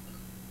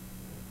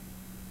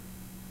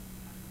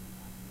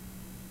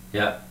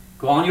 Yeah.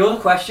 Go on, you're the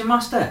question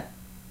master.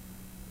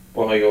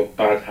 What are your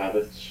bad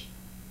habits,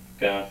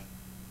 Gav?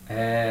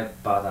 Bad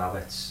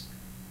habits.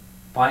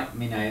 Bite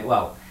me nail.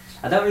 Well,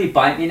 I don't really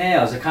bite my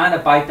nails. I kind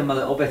of bite them a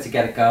little bit to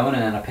get it going,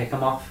 and then I pick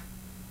them off.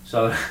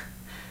 So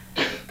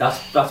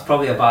that's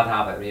probably a bad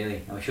habit,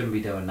 really. I shouldn't be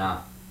doing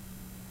that.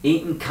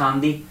 Eating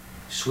candy,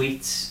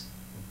 sweets,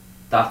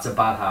 that's a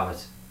bad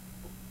habit,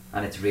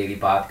 and it's really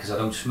bad because I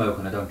don't smoke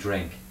and I don't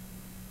drink.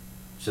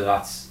 So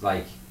that's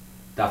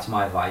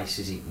my vice,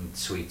 is eating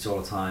sweets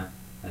all the time,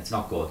 and it's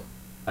not good.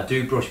 I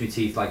do brush my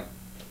teeth like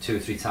 2 or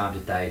 3 times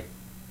a day,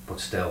 but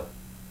still,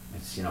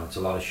 it's it's a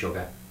lot of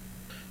sugar.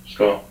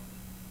 Scott?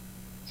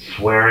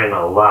 Swearing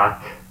a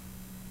lot.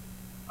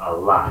 A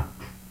lot.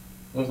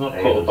 That's not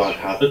called a bad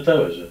habit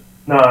though, is it?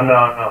 No.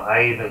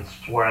 I even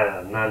swore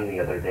at a nun the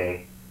other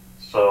day.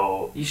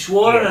 So. You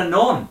swore at a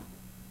nun?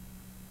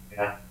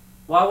 Yeah.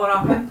 Why? What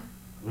happened?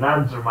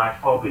 Nuns are my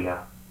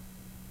phobia.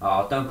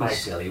 Oh, don't be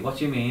silly. What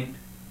do you mean?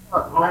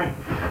 Like,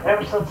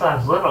 ever since I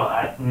was little,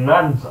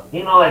 nuns,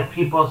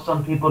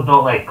 some people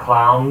don't like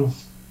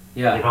clowns.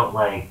 Yeah. They don't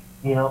like,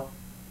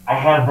 I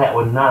have that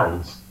with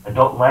nuns. I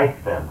don't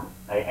like them.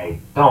 I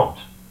don't,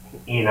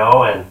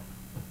 and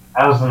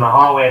I was in the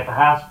hallway at the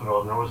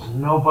hospital and there was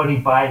nobody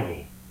by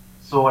me.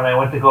 So when I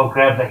went to go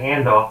grab the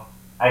handle,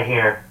 I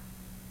hear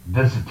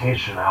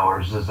visitation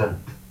hours isn't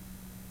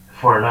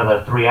for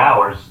another 3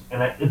 hours,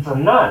 and it's a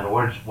nun.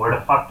 Where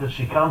the fuck did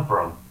she come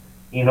from?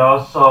 You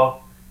know,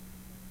 so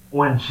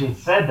when she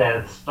said that,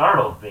 it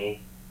startled me,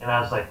 and I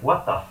was like,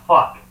 what the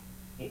fuck?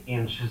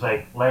 And she's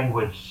like,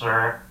 language,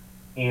 sir.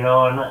 You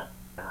know, and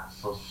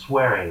so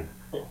swearing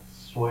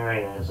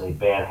is a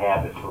bad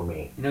habit for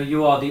me. You know,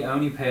 you are the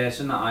only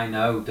person that I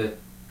know that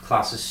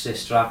classes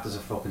Sister Act as a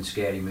fucking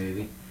scary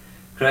movie.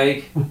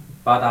 Craig,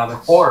 bad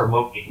habits. Horror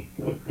movie.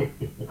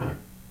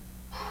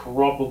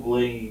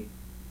 Probably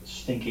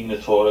stinking the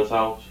toilet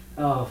out.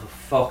 Oh, for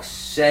fuck's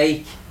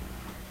sake.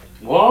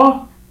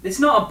 What? It's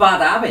not a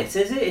bad habit,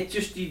 is it? It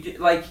just,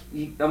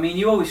 I mean,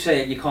 you always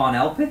say it, you can't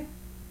help it.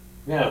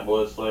 Yeah,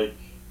 but it's like...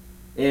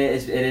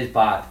 It is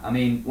bad. I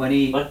mean, when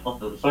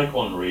It's like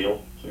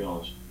unreal, to be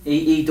honest.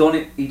 He done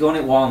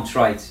it once,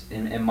 right,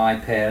 in my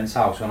parents'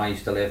 house when I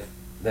used to live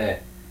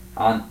there.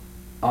 And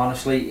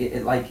honestly,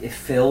 it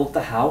filled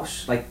the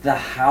house. Like, the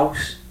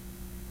house.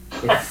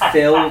 It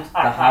filled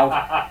the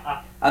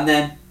house. And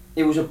then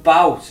it was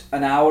about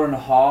an hour and a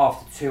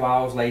half to 2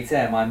 hours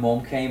later, my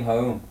mum came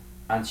home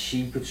and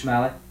she could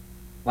smell it.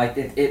 Like,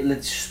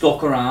 it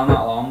stuck around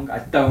that long. I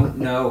don't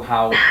know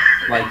how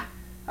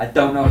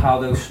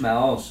those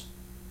smells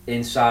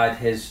inside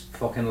his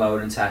fucking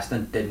lower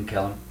intestine didn't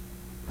kill him.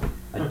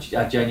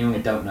 I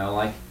genuinely don't know,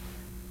 like.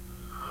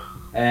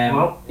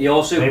 He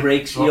also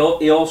breaks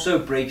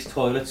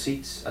toilet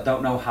seats. I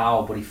don't know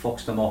how, but he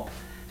fucks them up.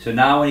 So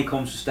now when he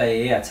comes to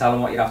stay here, tell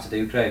him what you have to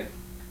do, Craig.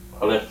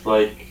 I left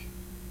like,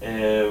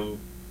 I'd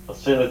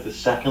say like the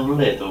second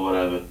lid or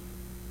whatever.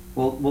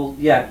 Well,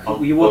 yeah.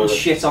 You wouldn't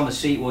shit on the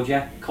seat, would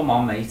you? Come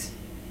on, mate.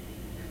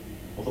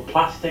 Well, the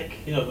plastic,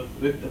 you know,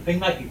 the thing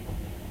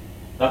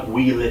that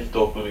we lift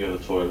up when we go to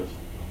the toilet.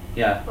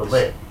 Yeah. The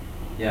lid.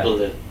 Yeah. The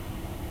lid.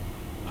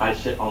 I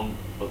sit on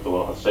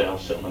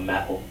the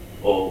metal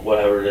or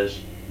whatever it is.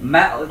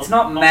 Metal? It's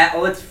not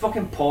metal. It's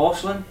fucking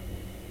porcelain.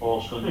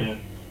 Porcelain, yeah.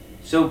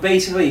 So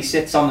basically, he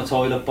sits on the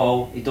toilet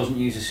bowl. He doesn't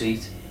use a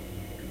seat.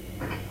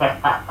 Well,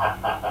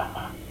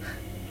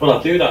 I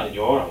do that in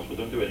your house, but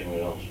don't do it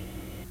anywhere else.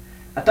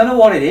 I don't know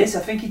what it is. I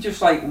think he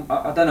just like,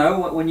 I don't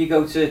know, when you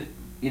go to,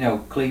 you know,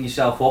 clean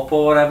yourself up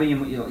or whatever,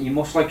 you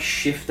must like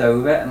shift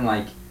over it and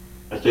like.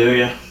 I do,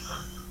 yeah.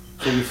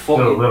 So you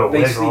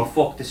basically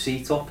fuck the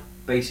seat up.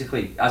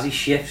 Basically, as he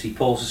shifts, he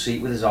pulls the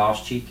seat with his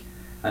arse cheek,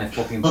 and it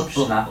fucking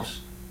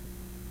snaps.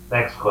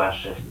 Next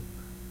question.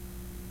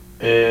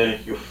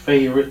 Your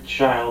favourite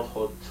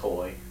childhood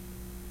toy,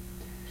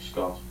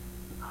 Scott?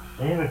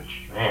 Man,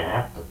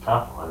 that's a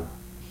tough one.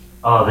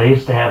 Oh, they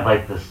used to have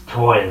like this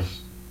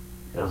toys.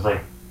 It was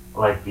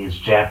like these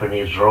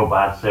Japanese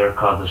robots. They were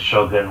called the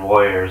Shogun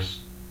Warriors.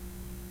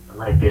 And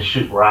like they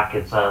shoot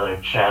rockets out of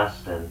their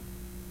chest, and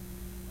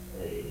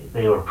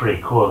they were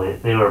pretty cool.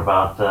 They were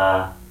about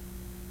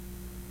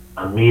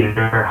a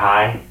meter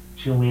high,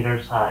 2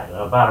 meters high,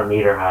 about a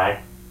meter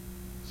high.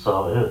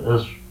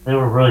 So they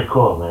were really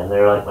cool, man. They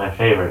were like my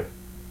favorite.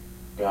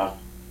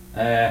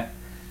 Yeah.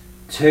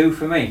 2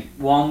 for me.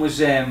 One was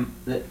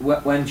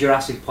when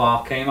Jurassic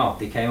Park came out.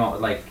 They came out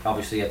with like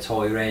obviously a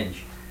toy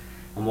range,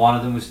 and one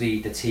of them was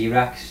the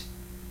T-Rex,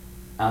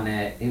 and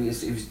it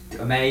was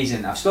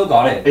amazing. I've still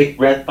got it. Big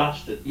red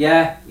bastard.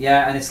 Yeah,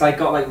 and it's like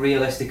got like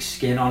realistic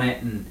skin on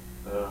it, and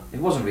it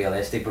wasn't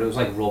realistic, but it was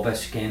like rubber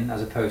skin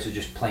as opposed to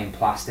just plain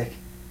plastic.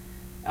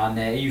 And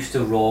it used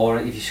to roar.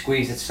 If you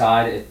squeezed its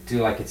side, it'd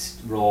do like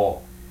it's raw.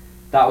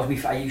 That was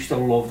me. I used to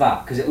love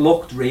that because it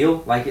looked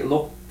real. Like it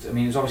looked. I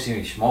mean, it was obviously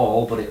really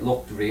small, but it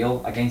looked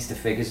real against the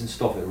figures and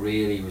stuff. It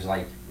really was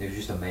like, it was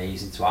just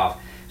amazing to have.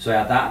 So I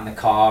had that in the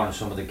car and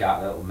some of the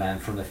little men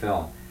from the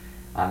film,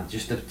 and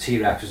just the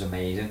T-Rex was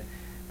amazing.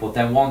 But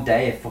then one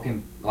day it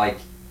fucking like,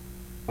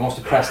 I must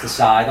have pressed the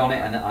side on it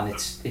and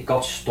it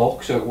got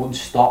stuck, so it wouldn't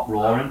stop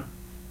roaring.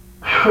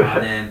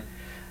 And then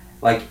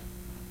like,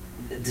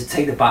 to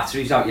take the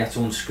batteries out, you had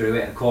to unscrew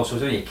it. And of course, I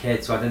was only a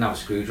kid, so I didn't have a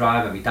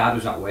screwdriver. My dad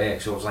was at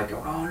work, so I was like,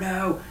 oh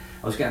no.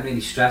 I was getting really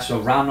stressed, so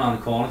I ran around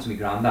the corner to my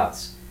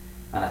granddad's,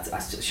 and I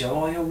said,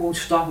 oh, it won't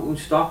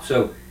stop.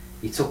 So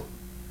he took,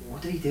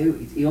 what did he do?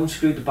 He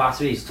unscrewed the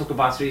batteries, took the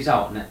batteries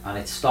out, and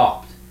it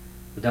stopped.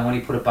 But then when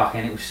he put it back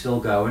in, it was still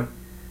going.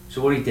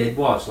 So what he did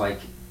was, like,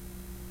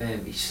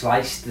 he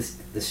sliced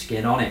the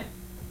skin on it,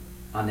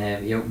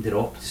 and he opened it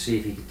up to see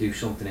if he could do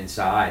something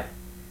inside.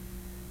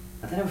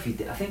 I don't know if he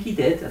did. I think he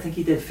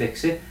did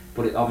fix it,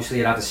 but obviously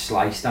it had a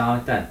slice down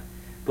it then.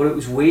 But it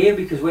was weird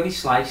because when he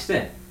sliced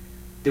it,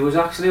 there was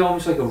actually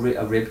almost like a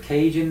rib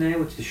cage in there,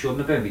 which there shouldn't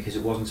have been because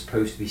it wasn't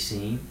supposed to be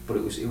seen. But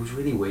it was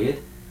really weird.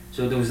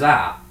 So there was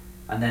that,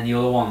 and then the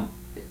other one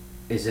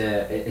is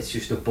it's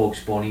just a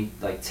Bugs Bunny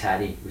like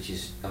teddy, which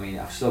is, I mean,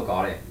 I've still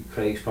got it.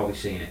 Craig's probably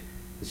seen it.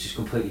 It's just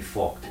completely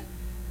fucked.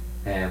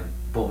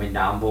 But my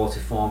nan bought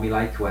it for me,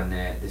 like when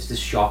there's this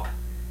shop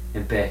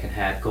in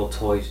Birkenhead called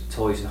Toys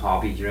and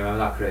Hobby. Do you remember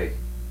that, Craig?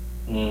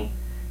 Mm.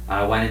 And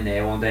I went in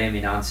there one day and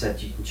my nan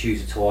said you can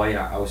choose a toy, and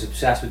I was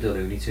obsessed with the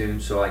Looney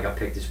Tunes, so like I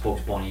picked this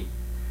Bugs Bunny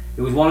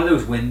It was one of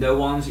those window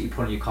ones that you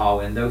put on your car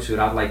window, so it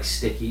had like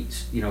sticky,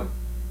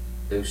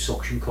 those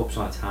suction cups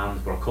on its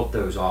hands, but I cut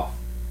those off,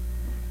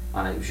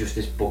 and it was just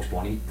this Bugs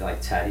Bunny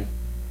like teddy.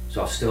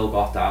 So I've still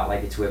got that,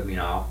 like it's with me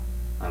now,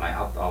 and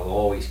I'll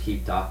always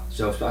keep that.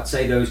 So I'd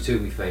say those two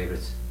are my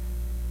favourites.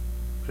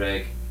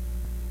 Craig,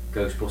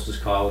 Ghostbusters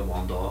car with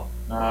one door.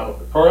 No,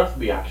 it'd probably have to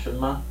be Action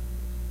Man.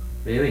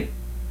 Really?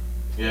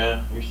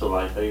 Yeah, I used to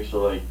like it,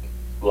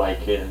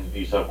 and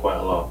used to have quite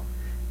a lot.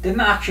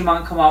 Didn't Action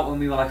Man come out when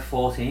we were like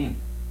 14?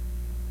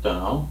 Don't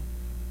know.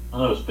 I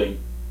know it's been.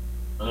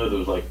 I know there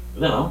was like, I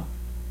don't know.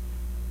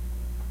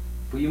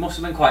 But you must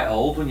have been quite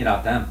old when you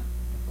had them.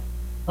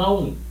 I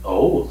wasn't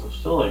old. I was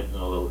still like a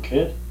little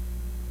kid.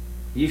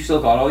 You've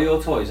still got all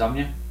your toys, haven't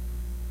you?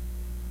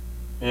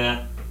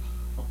 Yeah.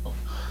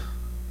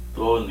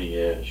 They're all in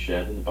the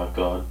shed in the back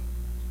garden.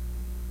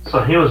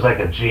 So he was like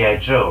a G.I.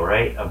 Joe,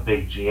 right? A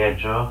big G.I.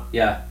 Joe?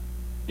 Yeah.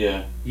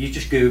 Yeah. You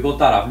just googled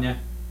that, haven't you?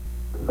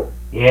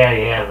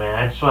 Yeah, man.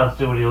 I just want to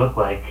see what he looked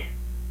like.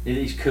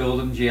 He's cooler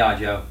than G.I.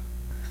 Joe.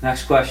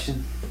 Next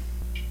question.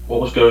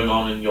 What was going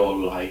on in your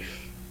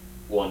life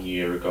 1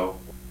 year ago?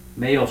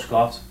 Me or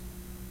Scott?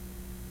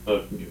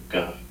 Oh, you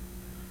Gav.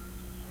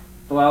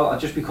 Well, I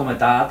just become a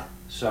dad,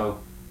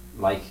 so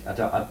like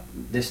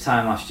this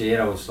time last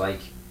year I was like,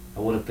 I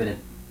would have been a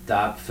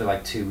dad for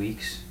like 2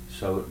 weeks.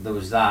 So there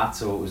was that.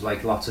 So it was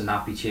like lots of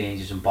nappy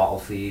changes and bottle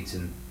feeds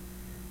and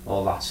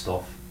all that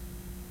stuff.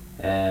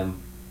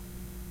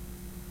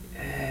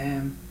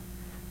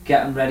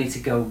 Getting ready to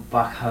go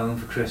back home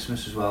for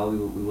Christmas as well. We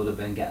would have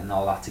been getting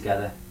all that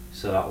together,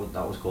 so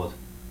that was good.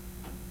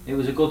 It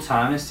was a good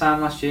time this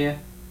time last year.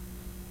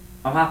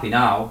 I'm happy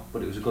now,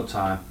 but it was a good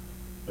time.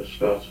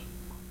 Scott.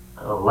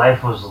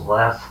 Life was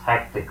less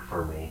hectic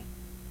for me.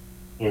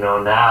 You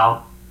know,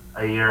 now,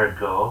 a year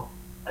ago,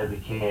 I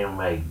became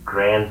a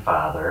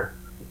grandfather.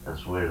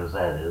 As weird as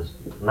that is.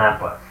 Not,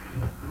 but,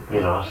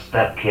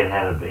 stepkid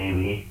had a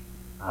baby.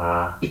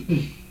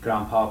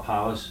 Grandpa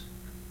Powers.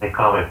 They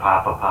call me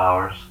Papa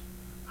Powers.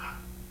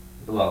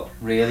 Well,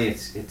 really,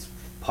 it's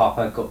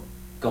Papa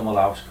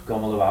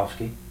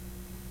Gomolowski.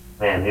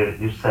 Man,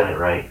 you said it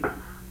right.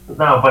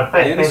 No, but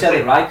I only said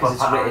it right Papa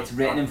because Powers. it's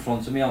written in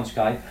front of me on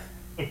Skype.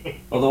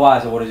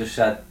 Otherwise, I would have just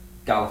said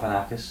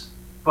Galifianakis.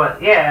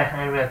 But yeah,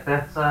 I mean,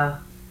 that's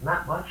not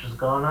much is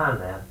going on,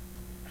 man.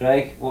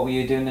 Craig, what were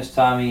you doing this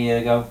time a year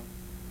ago?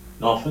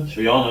 Nothing, to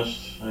be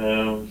honest.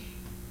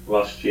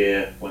 Last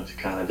year went to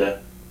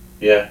Canada.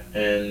 Yeah,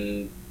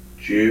 in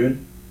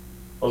June,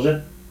 was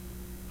it?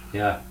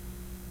 Yeah.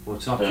 Well,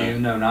 it's not Yeah.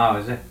 June now,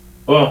 is it?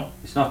 Well,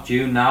 It's not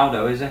June now,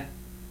 though, is it?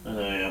 I know,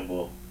 yeah,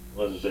 but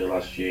as I say,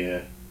 last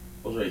year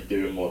wasn't really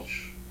doing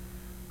much.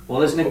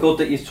 Well, isn't it good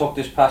that you took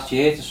this past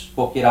year to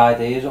book your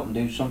ideas up and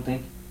do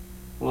something?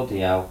 Bloody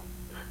hell.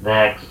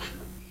 Next.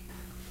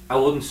 I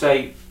wouldn't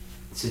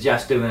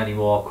suggest doing any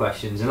more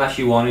questions, unless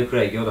you want to,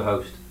 Craig, you're the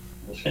host.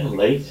 It's getting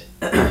late.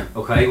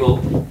 Okay, well,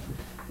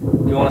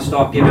 you want to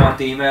start giving out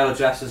the email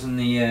addresses and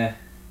the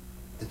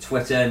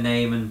Twitter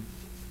name and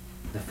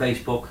the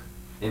Facebook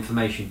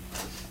information?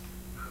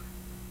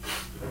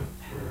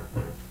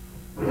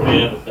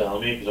 Yeah, tell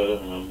me, because I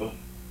don't remember.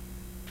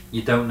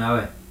 You don't know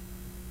it?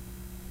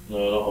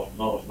 No,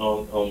 not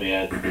on my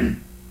head.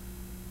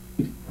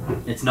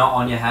 It's not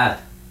on your head.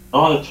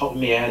 Not on the top of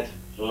my head,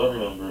 so I don't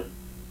remember it.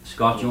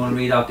 Scott, do you want to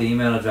read out the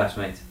email address,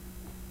 mate?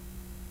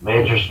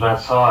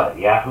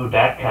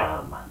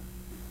 majorsmesshaw@yahoo.com.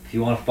 If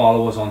you want to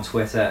follow us on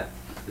Twitter,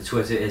 the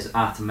Twitter is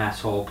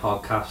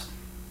 @messhallpodcast.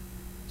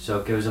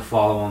 So give us a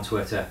follow on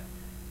Twitter.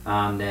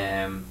 And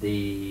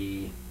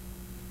the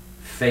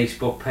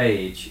Facebook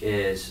page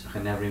is, I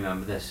can never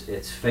remember this,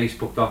 it's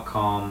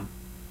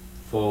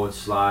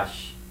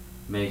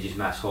facebook.com/Majors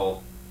Mess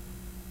Hall.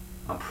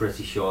 I'm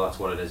pretty sure that's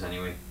what it is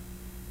anyway.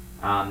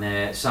 And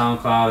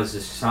SoundCloud is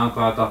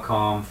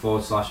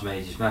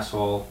soundcloud.com/Majors Mess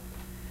Hall.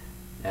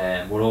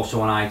 We're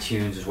also on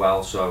iTunes as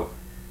well, so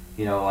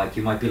like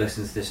you might be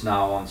listening to this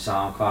now on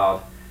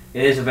SoundCloud.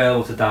 It is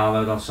available to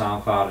download on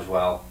SoundCloud as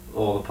well.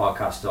 All the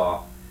podcasts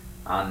are,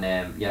 and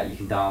you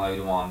can download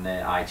them on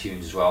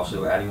iTunes as well.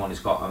 So anyone who's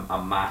got a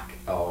Mac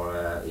or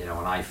an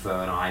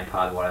iPhone or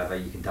iPad, whatever,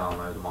 you can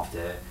download them off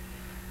there.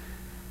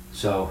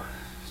 So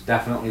it's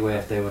definitely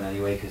worth doing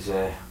anyway, because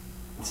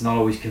it's not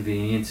always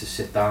convenient to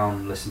sit down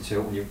and listen to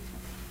it when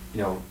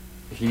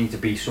if you need to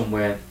be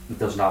somewhere that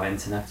doesn't have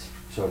internet.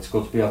 So it's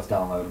good to be able to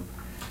download them.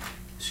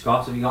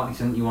 Scott, have you got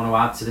anything you want to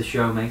add to the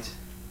show, mate?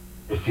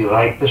 If you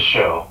like the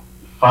show,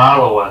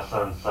 follow us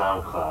on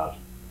SoundCloud.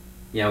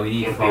 Yeah, we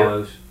need If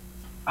follows.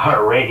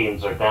 Our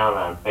ratings are down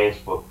on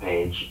Facebook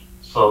page,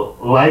 so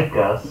like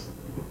us,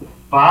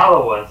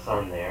 follow us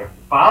on there,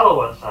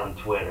 follow us on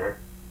Twitter.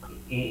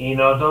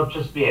 Don't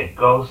just be a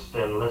ghost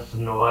and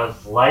listen to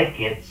us, like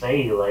it,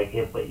 say you like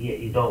it, but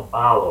you don't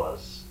follow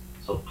us.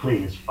 So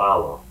please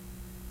follow.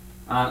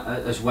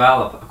 And as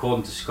well,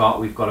 according to Scott,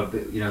 we've got a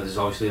bit, there's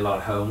obviously a lot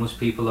of homeless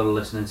people that are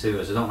listening to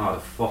us. I don't know how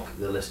the fuck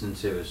they're listening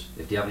to us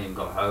if they haven't even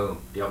got a home.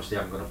 They obviously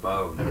haven't got a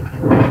phone.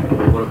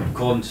 But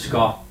according to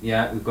Scott,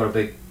 yeah, we've got a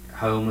big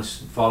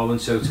homeless following.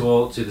 So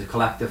to the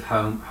collective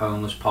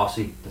homeless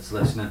posse that's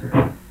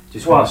listening,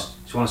 just What?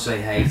 want to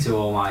say hey to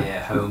all my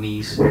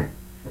homies.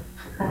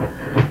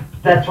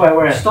 That's why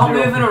we're at Stop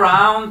 0%. moving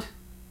around.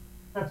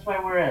 That's why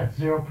we're at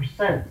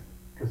 0%.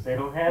 Because they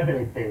don't have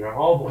anything. They're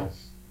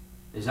homeless.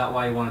 Is that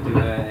why you want to do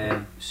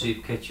a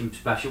soup kitchen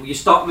special? Will you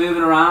stop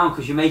moving around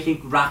because you're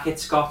making racket,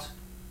 Scott?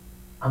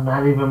 I'm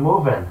not even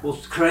moving. Well,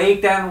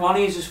 Craig then, one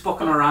of you just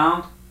fucking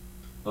around.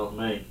 Not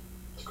me.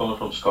 It's coming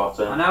from Scott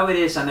I then. know it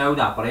is, I know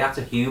that, but I had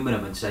to humour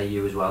him and say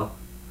you as well.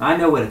 I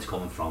know where it's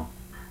coming from.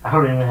 I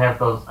don't even have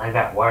those. I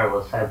got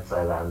wireless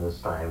headset on this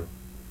time.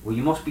 Well,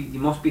 you must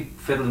be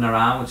fiddling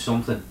around with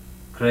something.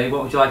 Craig,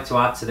 what would you like to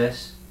add to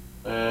this?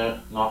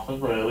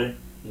 Nothing really.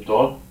 I'm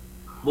done.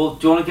 Well,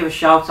 do you want to give a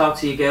shout out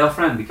to your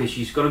girlfriend because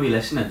she's going to be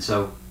listening?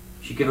 So,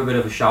 you should give a bit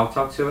of a shout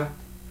out to her.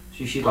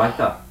 So she'd like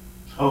that.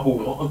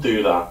 Oh, I'll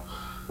do that.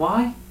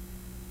 Why?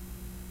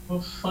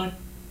 It's like,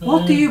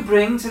 What do you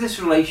bring to this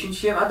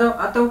relationship?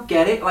 I don't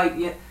get it. Like,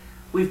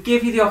 we've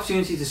given you the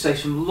opportunity to say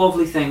some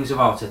lovely things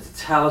about it, to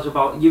tell us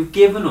about it. You've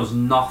given us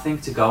nothing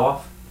to go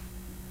off.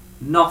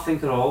 Nothing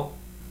at all.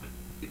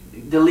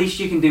 The least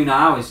you can do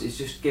now is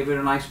just give her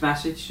a nice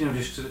message,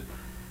 just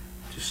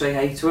say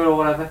hey to her or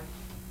whatever.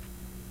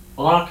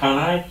 Well, how can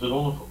I? Because I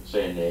don't want to fucking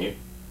say a name.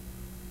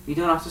 You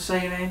don't have to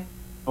say your name.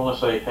 I want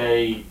to say,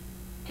 hey,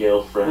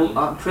 girlfriend. Well,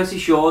 I'm pretty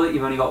sure that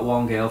you've only got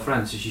one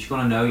girlfriend, so she's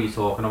going to know you're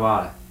talking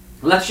about it.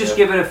 Let's just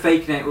give her a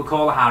fake name. We'll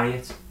call her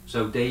Harriet.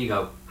 So there you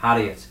go,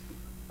 Harriet.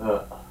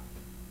 Go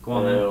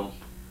on then.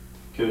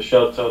 Give a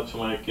shout out to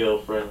my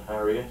girlfriend,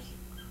 Harriet.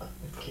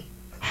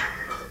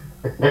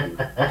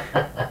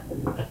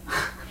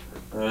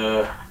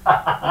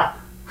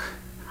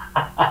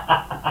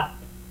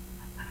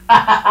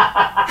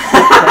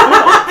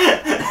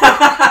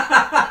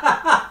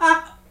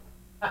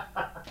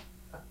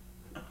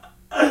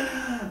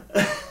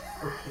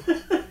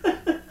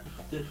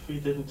 If he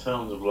didn't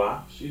tell him to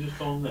laugh, you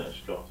just on there,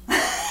 Scott.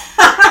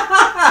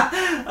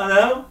 I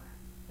know.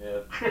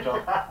 Yeah,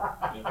 John.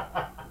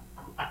 Yeah.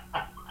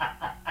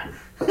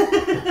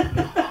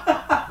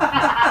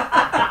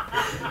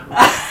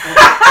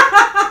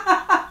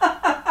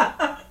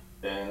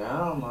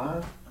 Now,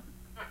 man.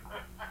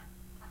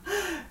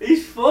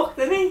 He's fucked,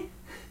 isn't he?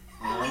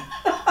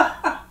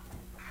 Yeah.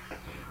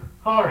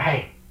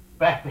 Alright,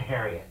 back to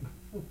Harriet.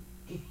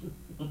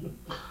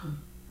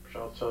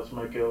 Shout out to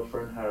my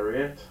girlfriend,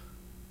 Harriet.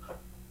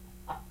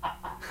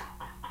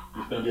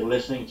 He's going to be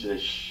listening to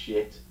this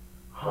shit.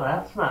 Well,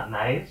 that's not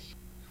nice.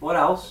 What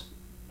else?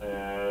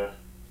 I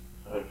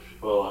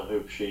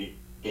hope she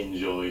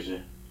enjoys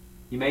it.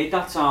 You made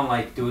that sound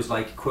like there was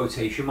like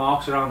quotation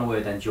marks around the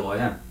word enjoy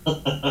then.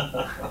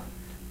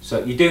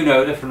 So you do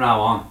know that from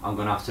now on I'm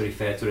going to have to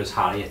refer to her as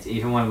Harriet.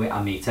 Even when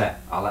I meet her,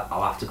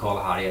 I'll have to call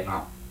her Harriet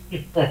now.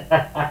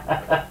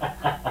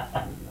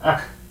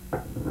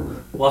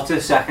 What's her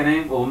second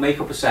name? We'll make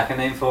up a second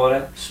name for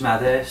her.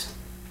 Smethurst.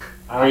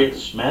 Harriet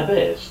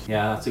Smethurst?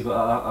 Yeah, that's a good,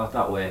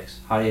 that works.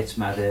 Harriet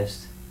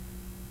Smethurst.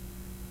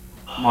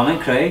 Morning,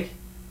 Craig.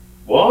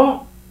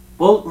 What?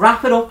 Well,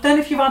 wrap it up then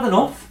if you've had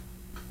enough.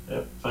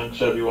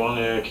 Thanks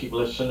everyone. Keep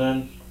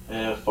listening.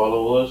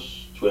 Follow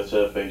us.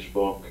 Twitter,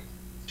 Facebook.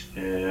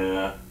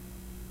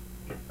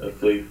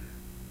 Hopefully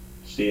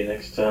see you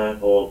next time,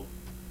 or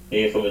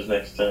hear from us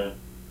next time.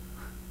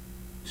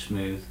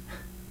 Smooth.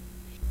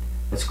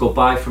 It's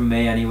goodbye from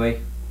me anyway.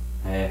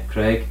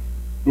 Craig.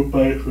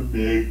 Goodbye from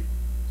me.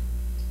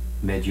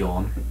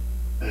 Mid-yawn.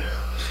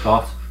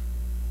 Scott.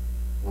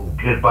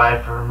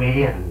 Goodbye for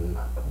me, and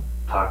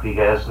talk to you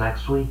guys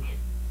next week.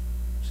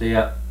 See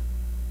ya.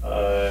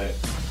 Bye.